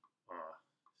thorough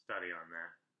study on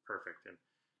that, perfect, and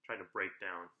tried to break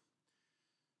down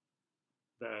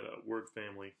that word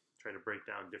family, try to break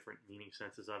down different meaning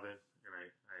senses of it, and I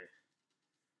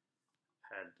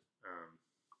had,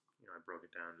 I broke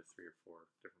it down to 3 or 4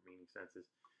 different meaning senses.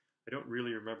 I don't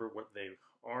really remember what they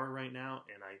are right now,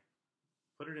 and I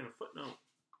put it in a footnote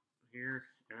here,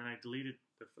 and then I deleted,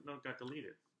 the footnote got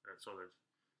deleted, and so the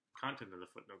content of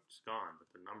the footnote is gone, but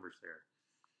the number's there.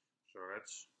 So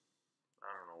that's,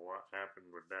 I don't know what happened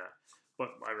with that.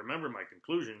 But I remember my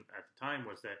conclusion at the time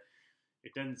was that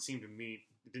it didn't seem to me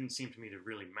to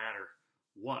really matter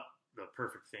what the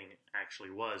perfect thing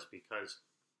actually was, because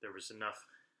there was enough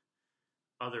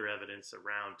other evidence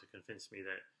around to convince me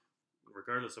that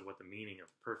regardless of what the meaning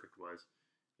of perfect was,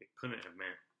 it couldn't have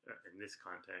meant in this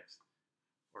context,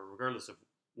 or regardless of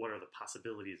what are the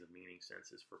possibilities of meaning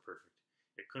senses for perfect,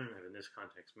 it couldn't have in this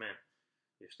context meant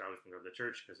the establishment of the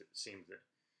church, because it seems that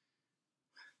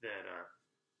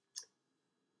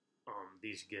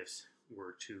these gifts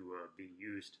were to be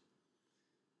used.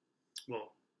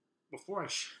 Well, before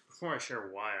I share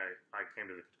why I came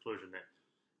to the conclusion that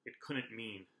it couldn't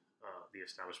mean the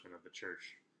establishment of the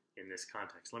church in this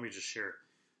context, let me just share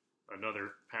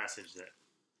another passage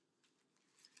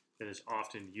that is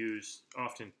often used,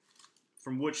 often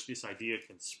from which this idea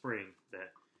can spring,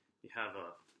 that you have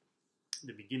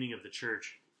the beginning of the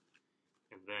church,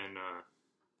 and then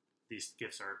these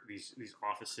gifts are these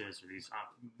offices, or these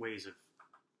ways of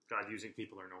God using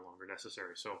people are no longer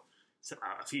necessary. So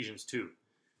Ephesians 2.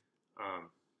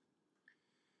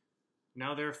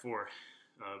 Now therefore,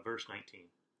 verse 19,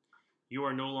 you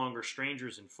are no longer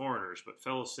strangers and foreigners, but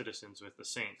fellow citizens with the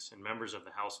saints and members of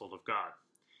the household of God,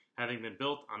 having been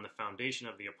built on the foundation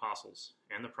of the apostles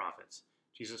and the prophets,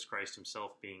 Jesus Christ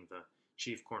himself being the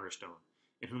chief cornerstone,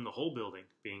 in whom the whole building,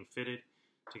 being fitted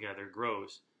together,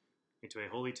 grows into a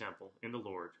holy temple in the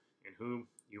Lord, in whom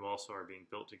you also are being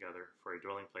built together for a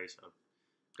dwelling place of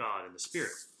God in the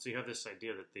Spirit. So you have this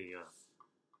idea that the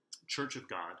church of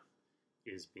God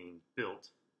is being built,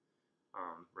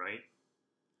 right?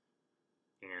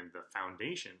 And the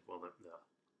foundation, well, the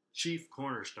chief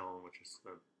cornerstone, which is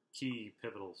the key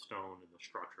pivotal stone in the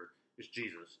structure, is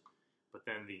Jesus. But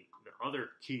then the other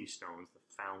keystones, the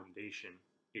foundation,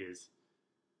 is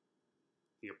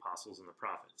the apostles and the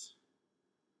prophets.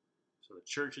 So the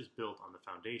church is built on the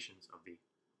foundations of the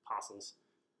apostles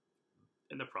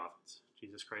and the prophets.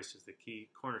 Jesus Christ is the key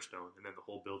cornerstone, and then the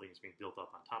whole building is being built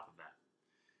up on top of that.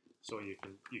 So you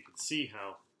can see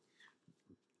how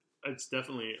it's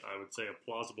definitely, I would say, a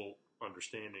plausible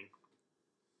understanding,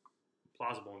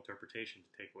 plausible interpretation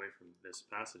to take away from this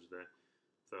passage, that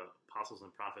the apostles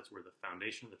and prophets were the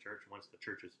foundation of the church. Once the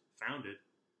church is founded,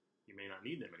 you may not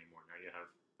need them anymore. Now you have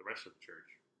the rest of the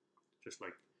church. Just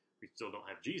like we still don't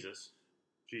have Jesus.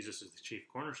 Jesus is the chief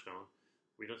cornerstone.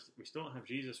 We still don't have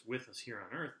Jesus with us here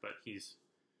on earth, but he's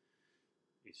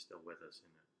still with us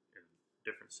in a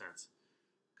different sense,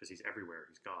 because he's everywhere.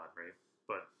 He's God, right?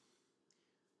 But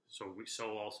so we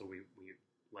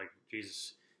like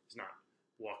Jesus is not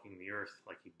walking the earth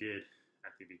like he did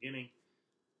at the beginning.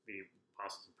 The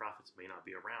apostles and prophets may not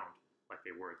be around like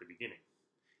they were at the beginning.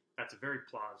 That's a very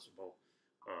plausible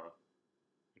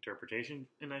interpretation,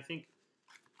 and I think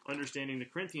understanding the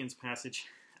Corinthians passage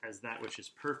as that which is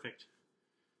perfect,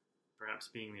 perhaps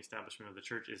being the establishment of the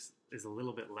church, is a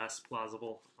little bit less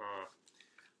plausible,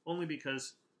 only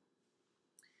because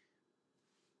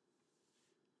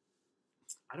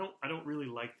I don't really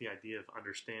like the idea of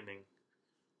understanding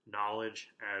knowledge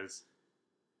as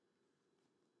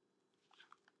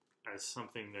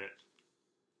something that,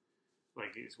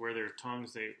 like, is where there are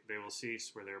tongues, they will cease;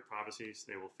 where there are prophecies,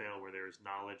 they will fail; where there is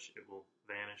knowledge, it will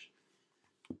vanish.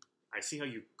 I see how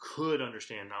you could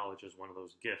understand knowledge as one of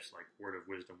those gifts, like word of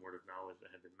wisdom, word of knowledge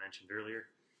that had been mentioned earlier,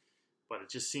 but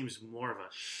it just seems more of a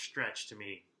stretch to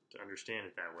me to understand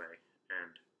it that way,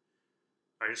 and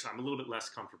I'm a little bit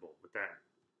less comfortable with that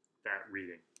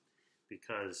reading,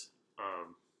 because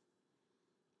it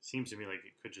seems to me like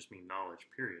it could just mean knowledge,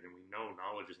 period, and we know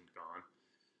knowledge isn't gone,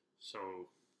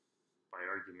 so by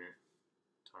argument,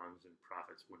 tongues and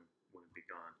prophets wouldn't be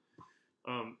gone.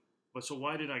 But so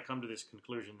why did I come to this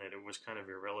conclusion that it was kind of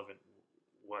irrelevant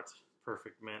what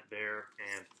perfect meant there,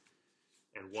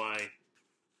 and why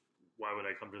would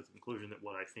I come to the conclusion that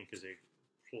what I think is a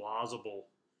plausible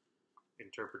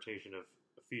interpretation of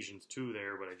Ephesians 2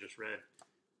 there, what I just read,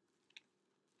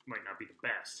 might not be the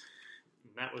best.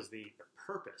 And that was the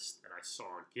purpose that I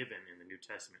saw given in the New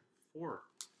Testament for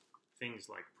things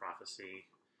like prophecy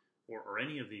or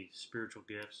any of the spiritual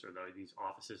gifts or these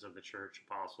offices of the church,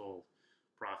 apostle,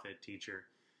 prophet, teacher.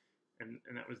 And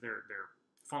that was their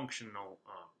functional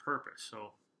purpose.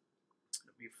 So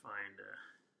let me find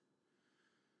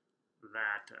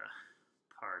that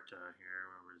part here.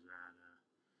 Where was that?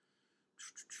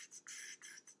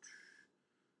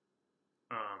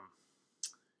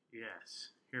 Yes,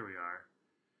 here we are.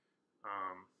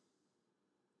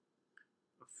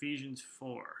 Ephesians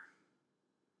 4.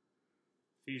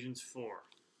 Ephesians 4,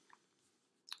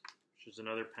 which is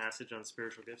another passage on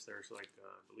spiritual gifts. There's like,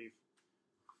 I believe,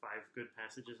 5 good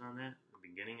passages on that. The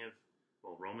beginning of,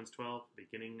 Romans 12,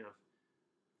 beginning of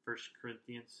 1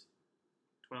 Corinthians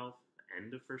 12, the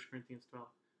end of 1 Corinthians 12,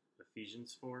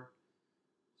 Ephesians 4.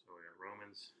 So we got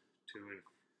Romans 2 and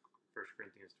 1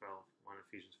 Corinthians 12, 1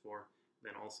 Ephesians 4.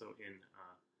 Then also in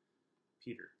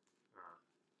Peter,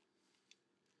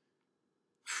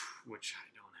 which I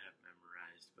don't have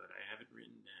memorized, but I have it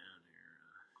written down here.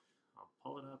 I'll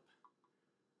pull it up.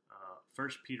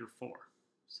 1 Peter 4,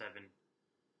 7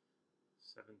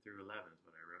 through 11 is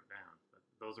what I wrote down. But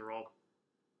those are all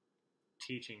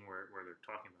teaching where they're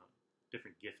talking about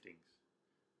different giftings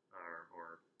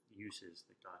or uses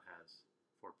that God has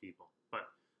for people. But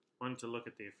I wanted to look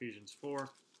at the Ephesians 4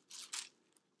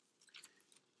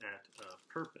 at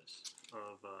purpose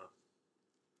of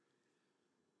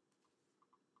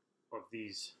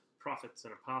these prophets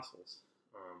and apostles.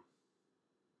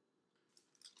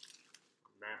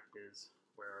 That is,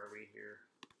 where are we here?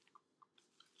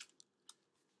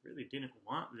 Really didn't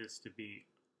want this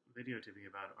video to be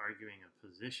about arguing a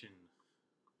position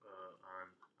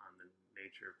on the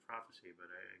nature of prophecy, but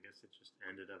I guess it just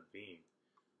ended up being.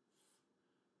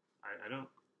 I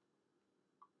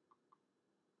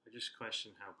just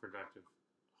question how productive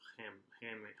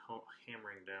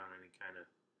hammering down any kind of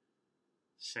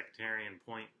sectarian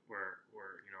point where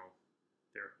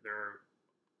there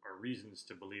are reasons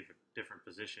to believe a different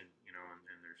position,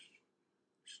 and there's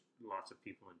lots of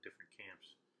people in different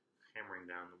camps hammering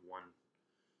down the one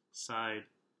side,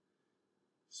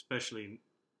 especially.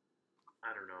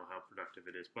 I don't know how productive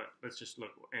it is, but let's just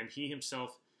look. And he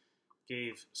himself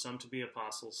gave some to be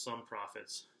apostles, some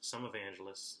prophets, some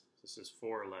evangelists. This is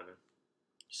 4:11.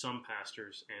 Some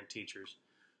pastors and teachers,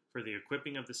 for the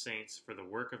equipping of the saints, for the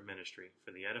work of ministry,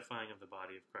 for the edifying of the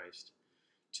body of Christ,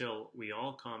 till we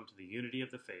all come to the unity of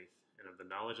the faith and of the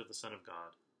knowledge of the Son of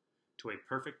God, to a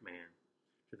perfect man,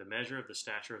 to the measure of the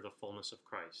stature of the fullness of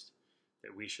Christ,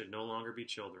 that we should no longer be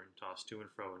children, tossed to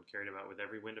and fro and carried about with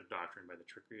every wind of doctrine by the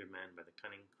trickery of men, by the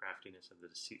cunning craftiness of the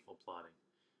deceitful plotting.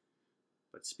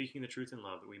 But speaking the truth in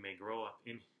love, that we may grow up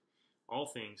in all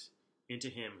things into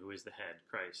him who is the head,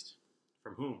 Christ,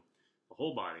 from whom the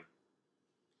whole body,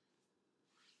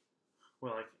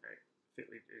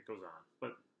 it goes on.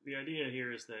 But the idea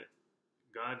here is that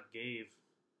God gave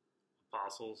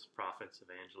apostles, prophets,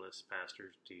 evangelists,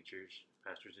 pastors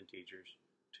and teachers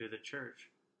to the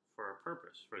church for a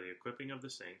purpose, for the equipping of the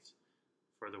saints,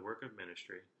 for the work of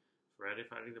ministry, for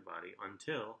edifying the body,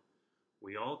 until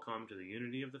we all come to the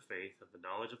unity of the faith, of the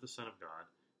knowledge of the Son of God,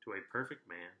 to a perfect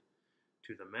man,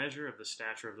 to the measure of the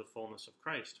stature of the fullness of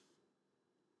Christ.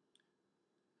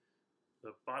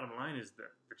 The bottom line is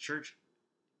that the church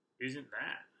isn't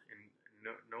that, and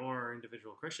nor are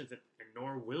individual Christians, and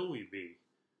nor will we be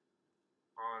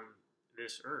on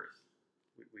this earth.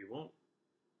 We won't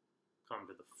come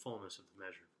to the fullness of the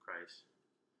measure of Christ.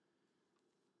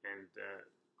 And I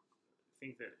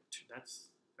think that's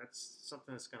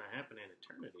something that's going to happen in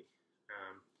eternity.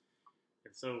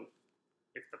 And so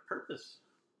if the purpose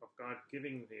of God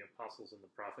giving the apostles and the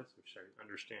prophets, which I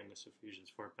understand this Ephesians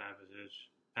 4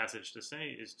 passage to say,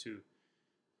 is to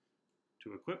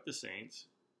equip the saints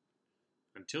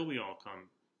until we all come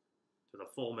to the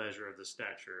full measure of the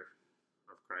stature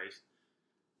of Christ,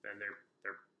 then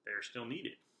they're still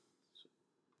needed.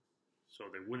 So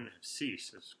they wouldn't have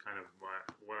ceased. Is kind of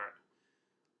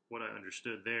what I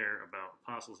understood there about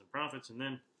apostles and prophets. And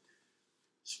then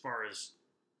as far as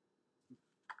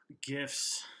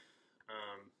gifts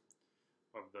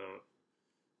of the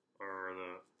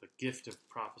gift of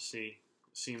prophecy,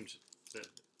 it seems that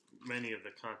many of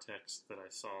the contexts that I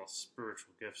saw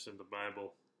spiritual gifts in the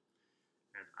Bible,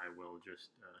 and I will just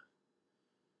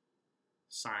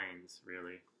signs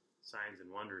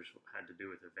and wonders had to do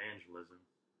with evangelism.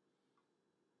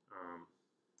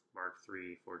 Mark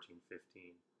 3, 14,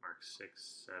 15, Mark 6,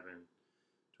 7,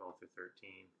 12 through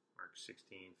 13, Mark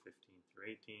 16, 15 through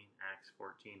 18, Acts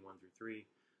 14, 1 through 3,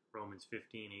 Romans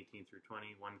 15, 18 through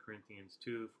 20, 1 Corinthians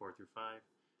 2, 4 through 5,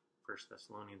 1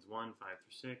 Thessalonians 1, 5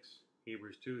 through 6,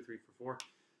 Hebrews 2, 3 through 4.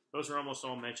 Those are almost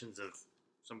all mentions of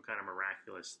some kind of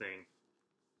miraculous thing,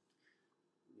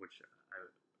 which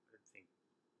I think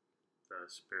the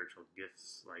spiritual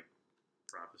gifts like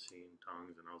prophecy and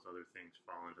tongues and those other things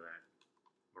fall into that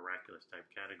miraculous type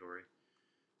category.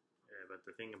 But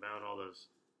the thing about all those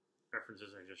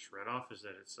references I just read off is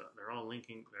that they're all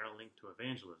linked to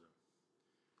evangelism.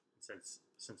 And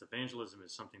since evangelism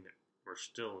is something that we're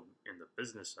still in the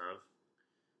business of,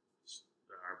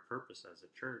 our purpose as a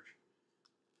church,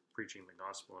 preaching the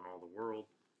gospel in all the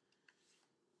world,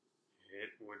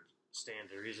 it would stand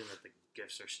to reason that the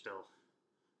gifts are still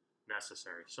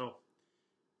necessary. So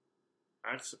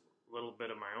that's a little bit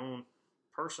of my own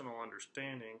personal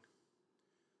understanding.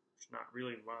 It's not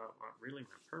really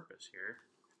my purpose here.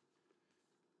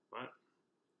 But,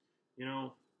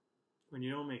 when you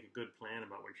don't make a good plan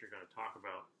about what you're going to talk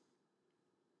about,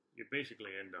 you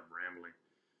basically end up rambling.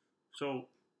 So,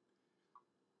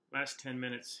 last 10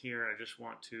 minutes here, I just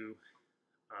want to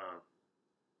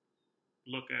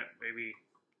look at maybe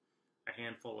a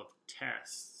handful of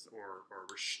tests or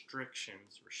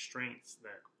restraints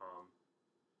that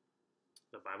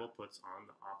the Bible puts on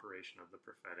the operation of the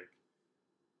prophetic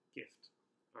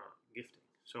gifting.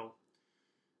 So,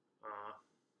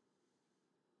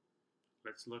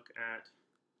 let's look at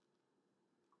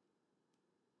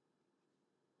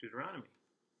Deuteronomy.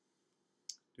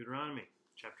 Deuteronomy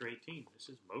chapter 18. This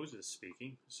is Moses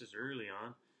speaking. This is early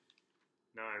on.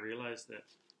 Now I realize that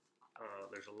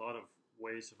there's a lot of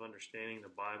ways of understanding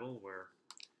the Bible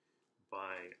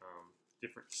whereby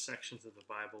different sections of the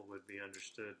Bible would be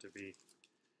understood to be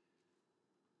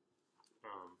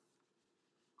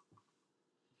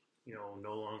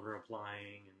no longer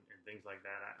applying and things like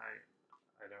that.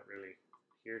 I don't really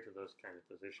adhere to those kind of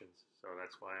positions, so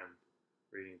that's why I'm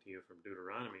reading to you from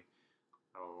Deuteronomy.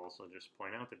 I'll also just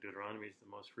point out that Deuteronomy is the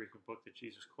most frequent book that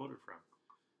Jesus quoted from.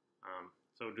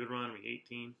 So Deuteronomy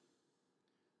 18,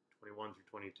 21 through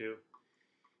 22.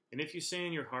 And if you say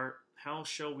in your heart, how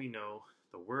shall we know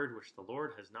the word which the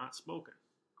Lord has not spoken?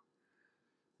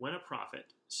 When a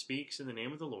prophet speaks in the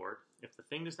name of the Lord, if the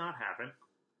thing does not happen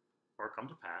or come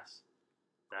to pass,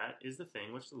 that is the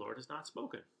thing which the Lord has not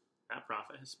spoken. That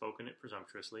prophet has spoken it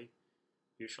presumptuously.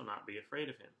 You shall not be afraid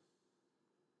of him.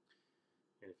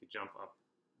 And if you jump up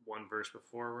one verse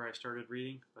before where I started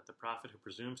reading, but the prophet who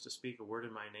presumes to speak a word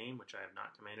in my name, which I have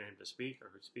not commanded him to speak, or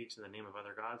who speaks in the name of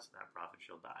other gods, that prophet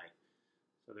shall die.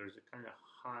 So there's a kind of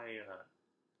high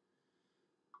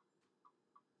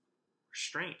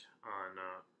restraint on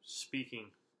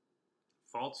speaking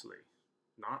falsely,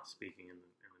 not speaking in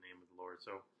the name of the Lord.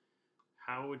 So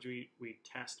how would we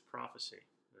test prophecy?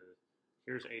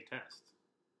 Here's a test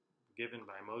given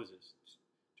by Moses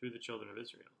to the children of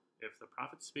Israel. If the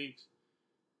prophet speaks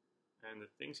and the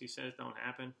things he says don't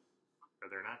happen, or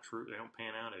they're not true, they don't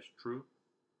pan out as true,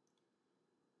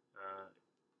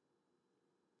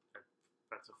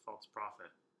 that's a false prophet.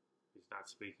 He's not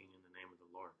speaking in the name of the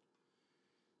Lord.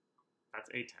 That's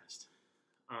a test.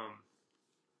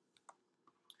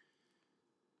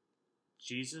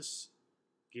 Jesus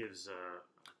gives a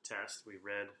test we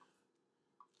read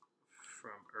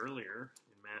from earlier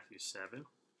in Matthew 7.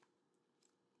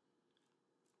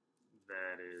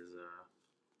 That is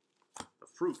the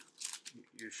fruit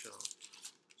you shall.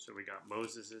 So we got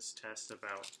Moses' test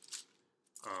about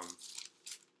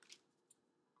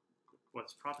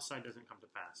what's prophesied doesn't come to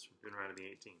pass from Deuteronomy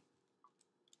 18.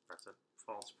 That's a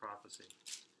false prophecy.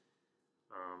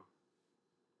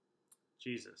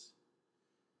 Jesus.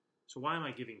 So why am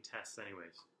I giving tests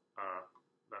anyways?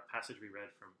 That passage we read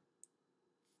from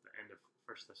the end of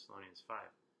 1 Thessalonians 5.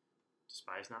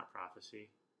 Despise not prophecy.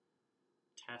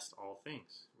 Test all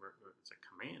things. It's a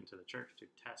command to the church to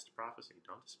test prophecy.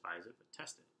 Don't despise it, but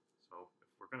test it. So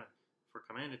if we're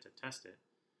commanded to test it,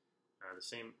 the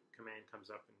same command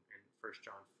comes up in 1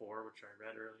 John 4, which I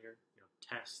read earlier.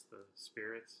 Test the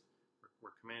spirits.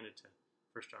 We're commanded to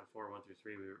 1 John 4, 1 through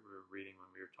 3. We were reading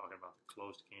when we were talking about the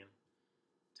closed canon.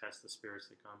 Test the spirits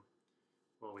that come.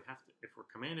 Well, we have to. If we're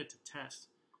commanded to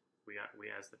test, we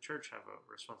as the church have a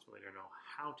responsibility to know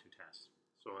how to test.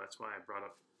 So that's why I brought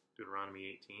up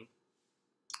Deuteronomy 18.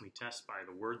 We test by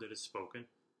the word that is spoken,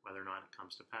 whether or not it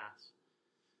comes to pass.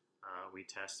 We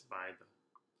test by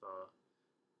the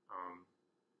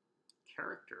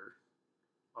character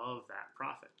of that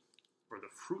prophet, or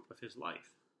the fruit of his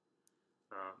life.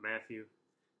 Matthew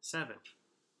 7.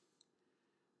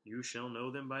 You shall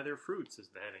know them by their fruits, is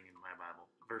the heading in my Bible.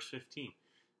 Verse 15.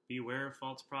 Beware of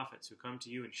false prophets who come to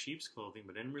you in sheep's clothing,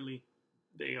 but inwardly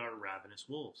they are ravenous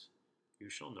wolves. You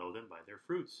shall know them by their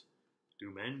fruits. Do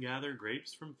men gather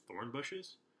grapes from thorn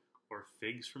bushes, or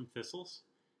figs from thistles?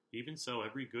 Even so,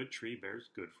 every good tree bears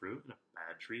good fruit, and a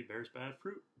bad tree bears bad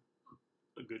fruit.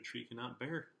 A good tree cannot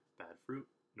bear bad fruit,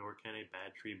 nor can a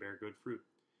bad tree bear good fruit.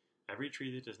 Every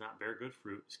tree that does not bear good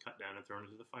fruit is cut down and thrown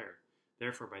into the fire.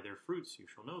 Therefore, by their fruits you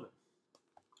shall know them.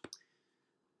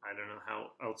 I don't know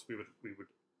how else we would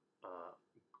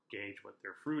gauge what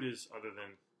their fruit is, other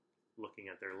than looking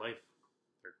at their life,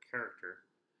 their character,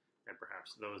 and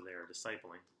perhaps those they are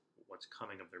discipling, what's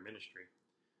coming of their ministry.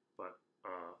 But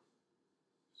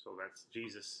so that's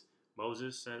Jesus.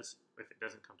 Moses says, if it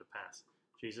doesn't come to pass,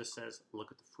 Jesus says,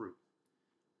 look at the fruit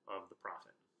of the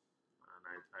prophet.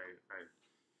 And I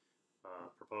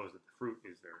propose that the fruit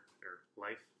is their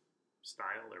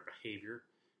lifestyle, their behavior,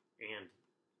 and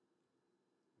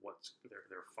what's their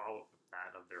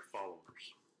that of their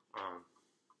followers.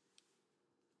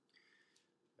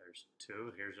 There's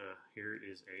two. Here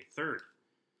is a third.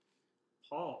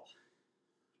 Paul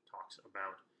talks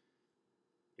about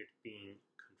it being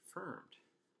confirmed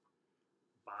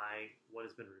by what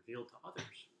has been revealed to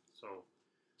others. So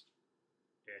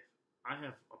if I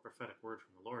have a prophetic word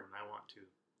from the Lord and I want to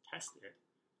test it,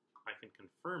 I can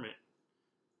confirm it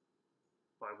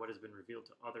by what has been revealed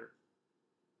to other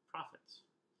prophets.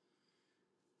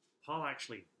 Paul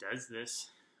actually does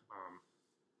this.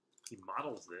 He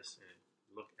models this. And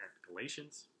look at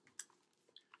Galatians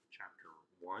chapter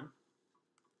 1,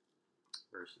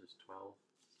 verses 12.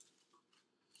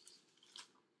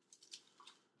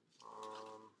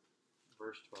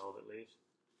 Verse 12 at least.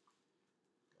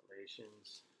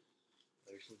 Galatians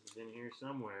is in here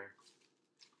somewhere.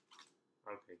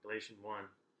 Okay, Galatians 1,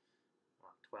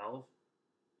 12.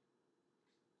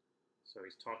 So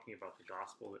he's talking about the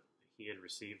gospel that he had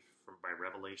received by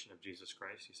revelation of Jesus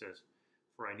Christ. He says,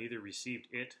 "For I neither received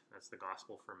it," that's the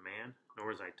gospel, "from man, nor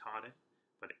was I taught it,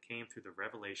 but it came through the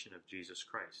revelation of Jesus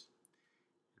Christ."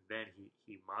 And then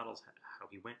he models how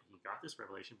he got this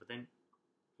revelation, but then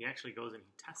he actually goes and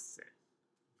he tests it.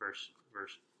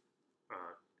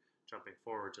 Jumping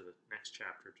forward to the next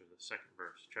chapter, to the second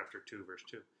verse, chapter 2, verse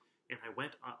 2. "And I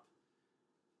went up."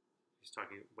 He's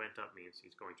talking, went up means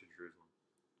he's going to Jerusalem.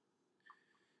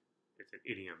 It's an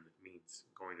idiom that means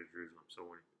going to Jerusalem. So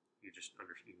when you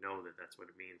know that that's what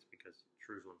it means, because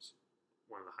Jerusalem's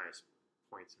one of the highest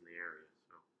points in the area.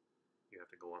 So you have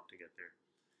to go up to get there.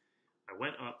 "I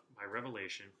went up by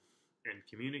revelation and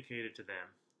communicated to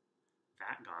them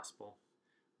that gospel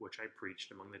which I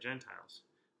preached among the Gentiles,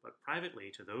 but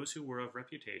privately to those who were of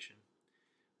reputation,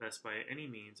 lest by any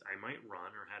means I might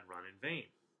run or had run in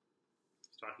vain."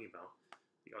 He's talking about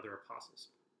the other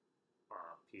apostles.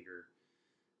 Peter,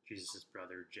 Jesus'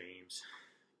 brother, James.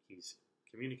 He's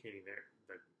communicating the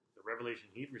revelation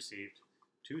he'd received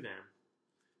to them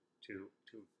to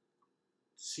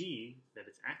see that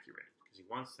it's accurate, because he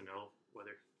wants to know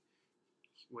whether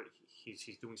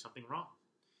he's doing something wrong.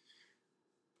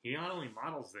 He not only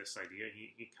models this idea,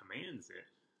 he commands it,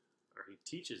 or he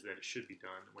teaches that it should be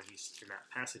done when he's in that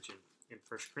passage in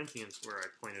 1 Corinthians, where I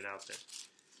pointed out that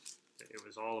it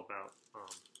was all about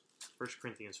 1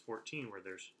 Corinthians 14, where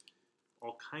there's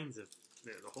all kinds of,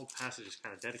 the whole passage is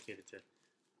kind of dedicated to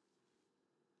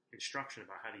instruction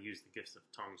about how to use the gifts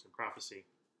of tongues and prophecy,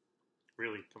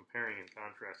 really comparing and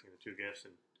contrasting the two gifts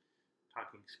and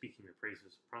speaking the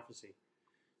praises of prophecy.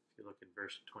 If you look at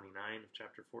verse 29 of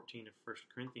chapter 14 of 1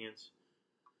 Corinthians,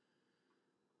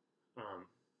 it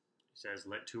says,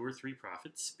 "Let 2 or 3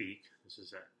 prophets speak." This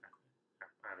is at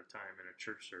a time in a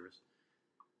church service.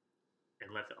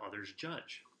 "And let the others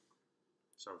judge."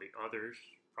 So the others,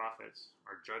 prophets,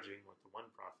 are judging what the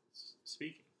one prophet's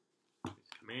speaking. He's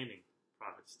commanding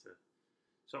prophets to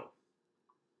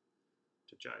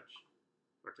judge,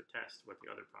 or to test what the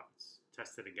other prophets,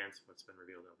 test it against what's been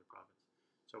revealed to other prophets.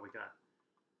 So we got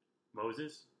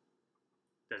Moses,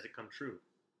 does it come true?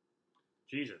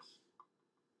 Jesus,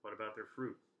 what about their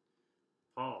fruit?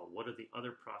 Paul, what do the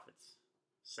other prophets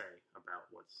say about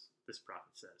what this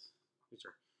prophet says? These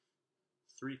are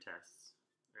 3 tests,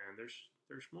 and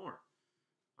there's more.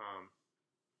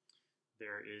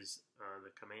 There is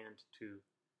the command to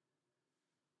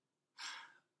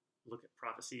look at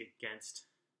prophecy against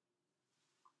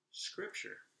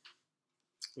Scripture,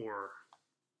 or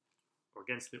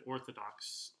against the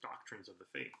orthodox doctrines of the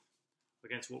faith,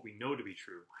 against what we know to be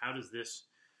true. How does this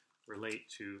relate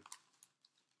to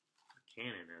the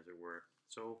canon, as it were?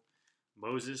 So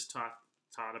Moses taught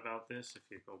about this. If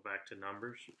you go back to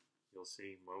Numbers, you'll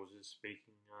see Moses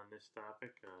speaking on this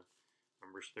topic.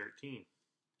 Numbers 13.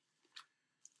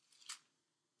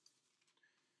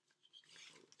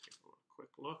 Just take a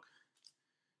quick look,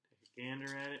 take a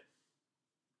gander at it.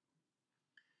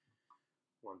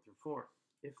 chapter 4.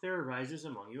 If there arises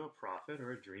among you a prophet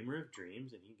or a dreamer of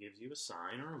dreams, and he gives you a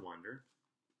sign or a wonder,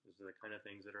 these are the kind of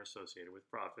things that are associated with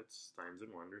prophets, signs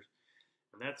and wonders,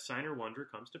 and that sign or wonder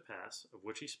comes to pass, of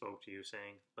which he spoke to you,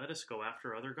 saying, Let us go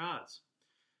after other gods,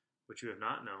 which you have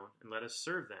not known, and let us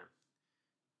serve them.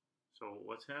 So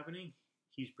what's happening?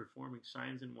 He's performing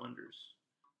signs and wonders,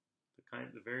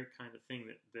 the very kind of thing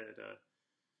that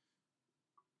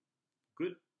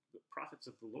good prophets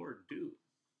of the Lord do.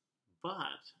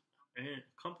 But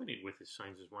accompanied with his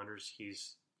signs and wonders,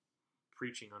 he's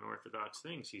preaching unorthodox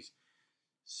things. He's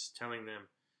telling them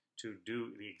to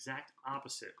do the exact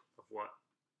opposite of what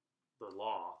the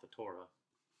law, the Torah,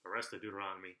 the rest of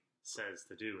Deuteronomy says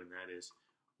to do, and that is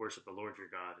worship the Lord your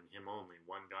God and him only,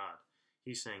 one God.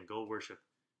 He's saying go worship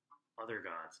other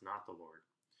gods, not the Lord.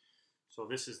 So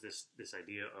this is this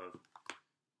idea of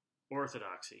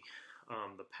orthodoxy.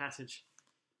 The passage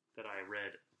that I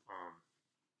read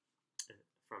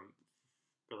from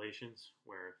Galatians,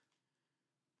 where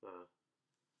the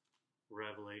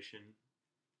revelation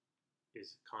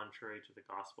is contrary to the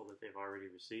gospel that they've already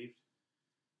received.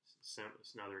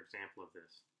 It's another example of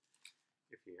this.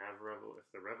 If you have if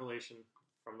the revelation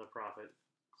from the prophet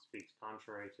speaks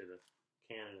contrary to the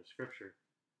canon of Scripture,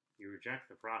 you reject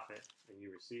the prophet and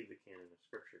you receive the canon of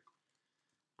Scripture.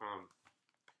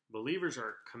 Believers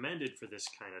are commended for this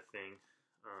kind of thing.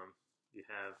 You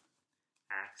have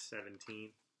Acts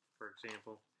 17, for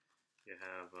example. You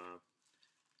have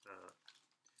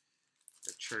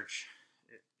the church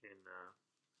in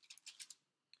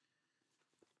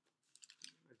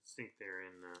I think they're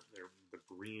in the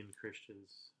Berean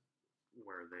Christians,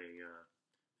 where they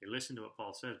listen to what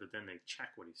Paul says, but then they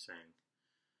check what he's saying.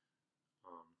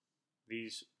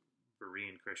 These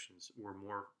Berean Christians were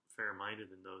more fair-minded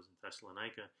than those in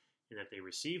Thessalonica, in that they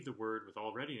received the word with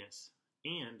all readiness,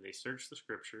 and they searched the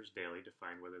Scriptures daily to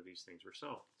find whether these things were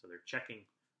so. So they're checking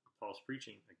Paul's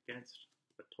preaching against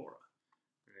the Torah,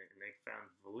 and they found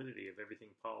validity of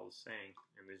everything Paul is saying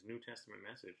in his New Testament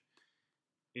message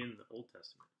in the Old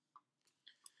Testament.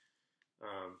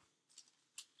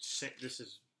 This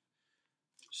is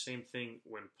same thing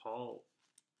when Paul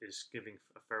is giving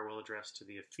a farewell address to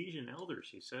the Ephesian elders.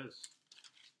 He says,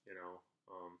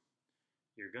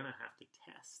 you're going to have to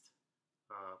test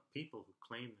people who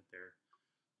claim that they're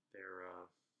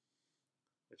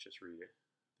let's just read it.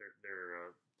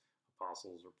 They're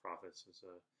apostles or prophets.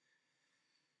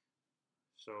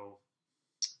 So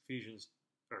Ephesians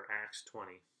or Acts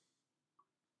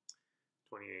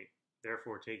 20:28.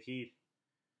 Therefore, take heed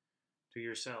to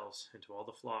yourselves and to all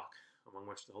the flock among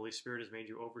which the Holy Spirit has made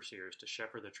you overseers, to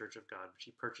shepherd the church of God, which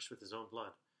he purchased with his own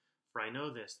blood. For I know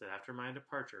this, that after my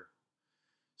departure,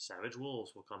 savage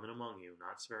wolves will come in among you,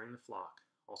 not sparing the flock.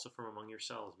 Also from among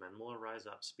yourselves men will arise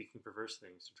up, speaking perverse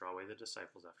things, to draw away the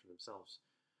disciples after themselves.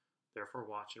 Therefore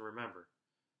watch and remember.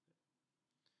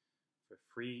 For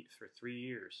 3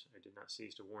 years I did not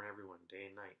cease to warn everyone, day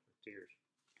and night, with tears.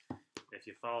 If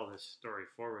you follow this story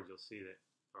forward, you'll see that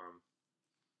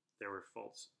there were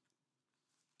false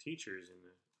teachers in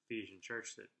the Ephesian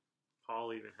church that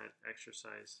Paul even had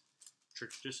exercised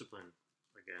church discipline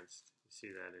against. You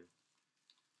see that in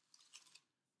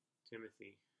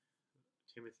Timothy,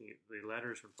 the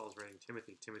letters when Paul's writing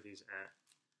Timothy. Timothy's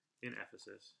in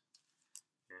Ephesus,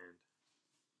 and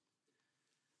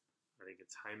I think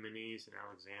it's Hymenaeus and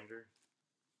Alexander.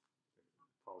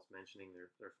 Paul's mentioning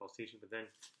their false teaching, but then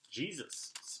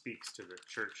Jesus speaks to the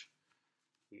church,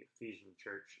 the Ephesian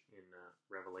church, in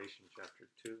Revelation chapter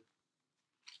 2.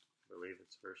 I believe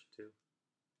it's verse 2.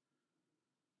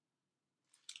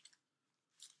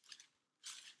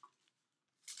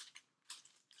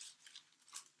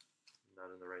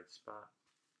 Not in the right spot.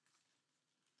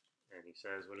 And he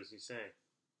says, what does he say?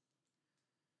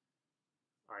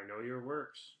 I know your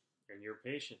works and your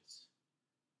patience,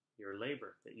 your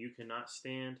labor, that you cannot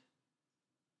stand,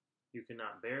 you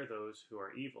cannot bear those who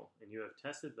are evil, and you have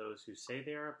tested those who say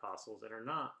they are apostles and are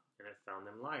not, and have found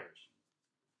them liars.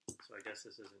 So I guess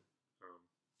this isn't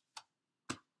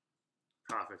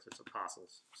prophets, it's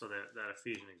apostles. So that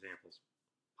Ephesian example is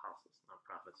apostles, not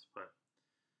prophets, but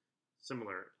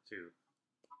similar to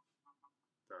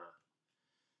the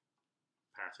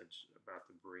passage about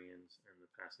the Bereans and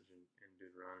the passage in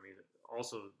Deuteronomy.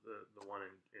 Also the one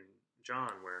in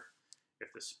John, where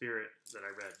if the Spirit that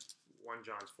I read, 1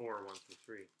 John 4,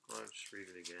 1-3. I'll just read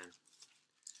it again.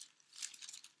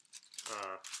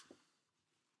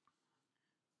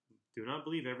 Do not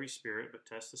believe every spirit, but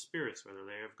test the spirits, whether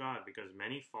they are of God, because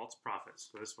many false prophets,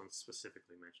 so this one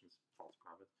specifically mentions false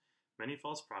prophets, many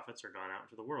false prophets are gone out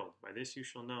into the world. By this you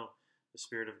shall know the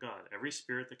Spirit of God. Every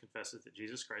spirit that confesses that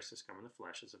Jesus Christ has come in the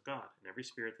flesh is of God, and every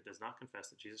spirit that does not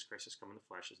confess that Jesus Christ has come in the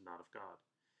flesh is not of God.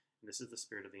 And this is the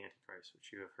spirit of the Antichrist,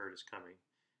 which you have heard is coming,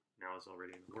 now is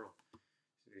already in the world.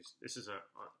 This is a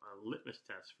litmus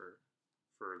test for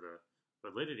the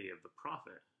validity of the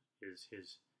prophet, is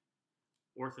his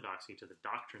orthodoxy to the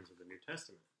doctrines of the New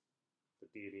Testament, the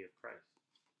deity of Christ,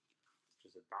 which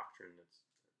is a doctrine that's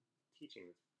teaching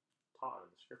that's taught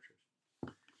in the scriptures.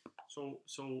 So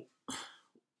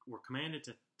we're commanded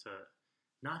to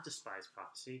not despise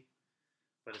prophecy,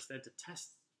 but instead to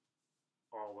test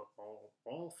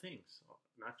all things,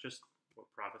 not just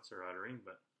what prophets are uttering,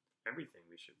 but everything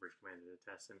we're commanded to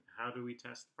test. And how do we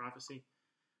test prophecy?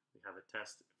 We have a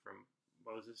test from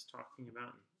Moses talking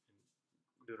about in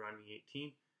Deuteronomy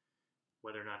 18,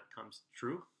 whether or not it comes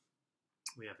true.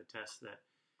 We have a test that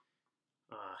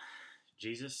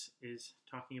Jesus is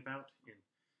talking about in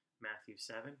Matthew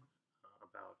 7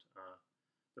 about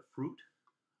the fruit,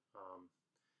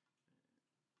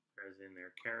 as in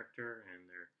their character and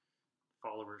their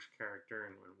followers' character,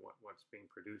 and what's being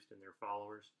produced in their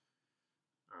followers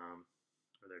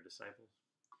or their disciples.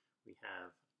 We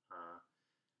have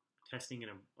testing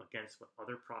it against what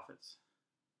other prophets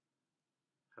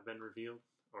have been revealed,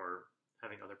 or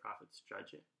having other prophets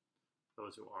judge it,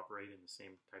 those who operate in the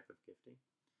same type of gifting,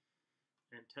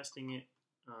 and testing it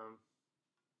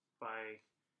by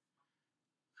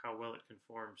how well it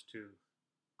conforms to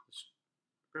the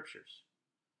scriptures,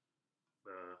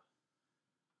 the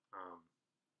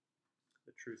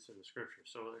truths in the scriptures.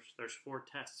 So there's 4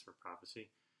 tests for prophecy,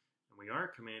 and we are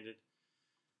commanded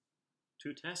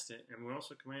to test it, and we're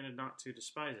also commanded not to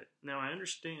despise it. Now, I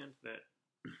understand that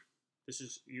this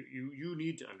is you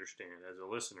need to understand as a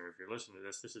listener, if you're listening to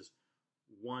this is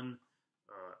one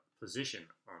position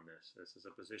on this. This is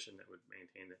a position that would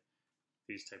maintain that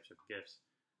these types of gifts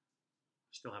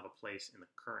still have a place in the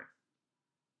current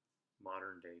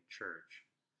modern day church.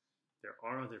 There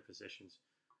are other positions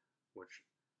which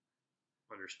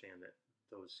understand that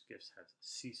those gifts have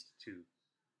ceased to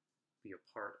be a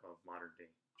part of modern day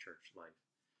church life,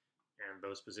 and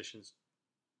those positions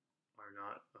are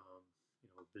not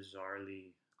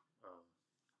bizarrely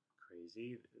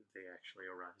crazy. They actually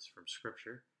arise from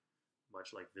scripture,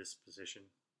 much like this position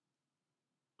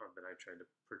that I tried to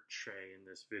portray in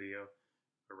this video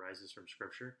arises from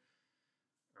scripture.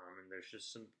 And there's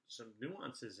just some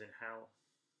nuances in how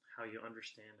you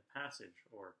understand a passage,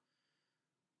 or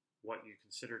what you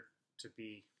consider to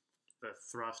be the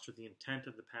thrust or the intent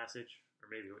of the passage, or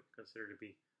maybe what you consider to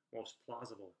be most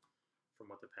plausible from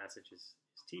what the passage is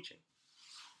teaching.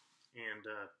 And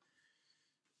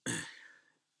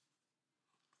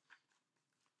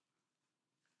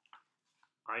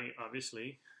I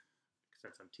obviously,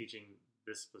 since I'm teaching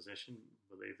this position,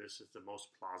 believe this is the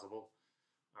most plausible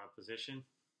position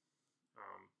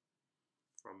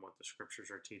from what the scriptures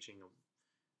are teaching,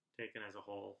 taken as a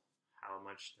whole, how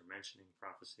much they're mentioning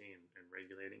prophecy and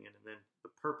regulating it, and then the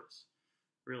purpose.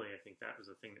 Really, I think that was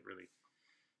the thing that really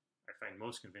I find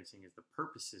most convincing, is the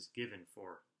purpose is given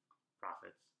for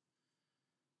prophets.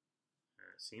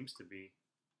 It seems to be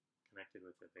connected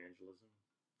with evangelism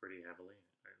pretty heavily.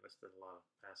 I listed a lot of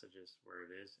passages where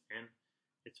it is, and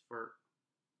it's for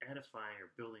edifying or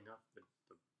building up the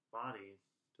body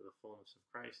to the fullness of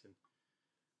Christ. And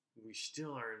we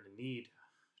still are in the need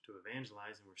to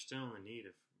evangelize, and we're still in the need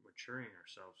of maturing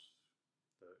ourselves,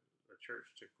 the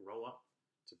church, to grow up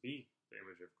to be the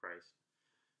image of Christ.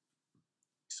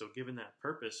 So given that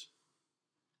purpose,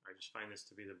 I just find this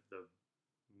to be the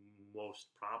most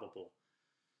probable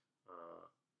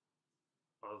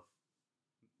of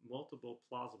multiple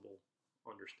plausible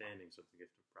understandings of the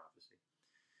gift of prophecy.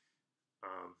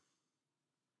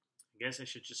 I guess I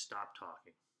should just stop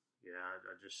talking. Yeah,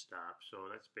 I just stopped. So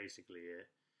that's basically it.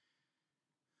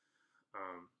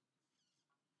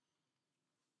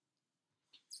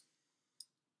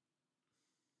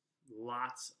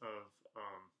 Lots of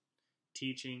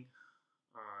teaching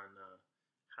on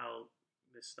how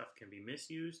this stuff can be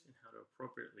misused and how to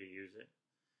appropriately use it.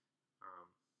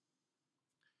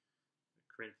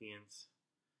 Corinthians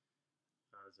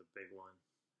is a big one.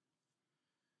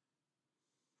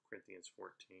 Corinthians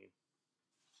 14.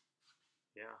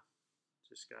 Yeah,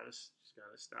 just gotta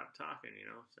stop talking.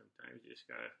 Sometimes you just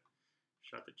gotta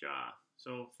shut the jaw.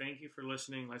 So thank you for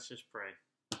listening. Let's just pray.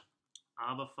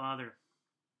 Abba, Father,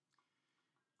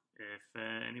 if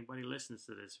anybody listens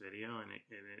to this video and it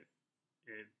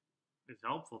is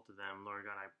helpful to them, Lord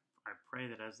God, I pray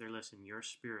that as they're listening, your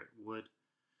Spirit would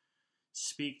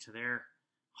speak to their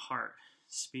heart,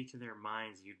 speak to their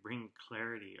minds. You'd bring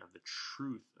clarity of the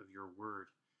truth of your word.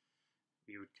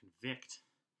 You would convict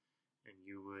and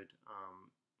you would,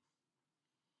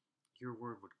 your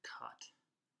word would cut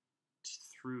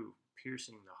through,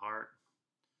 piercing the heart.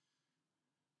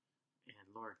 And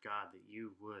Lord God, that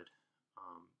you would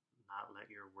not let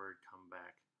your word come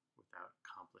back without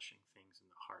accomplishing things in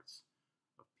the hearts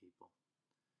of people,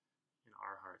 in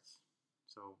our hearts.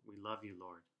 So we love you,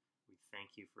 Lord. We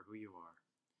thank you for who you are.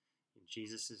 In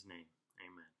Jesus' name.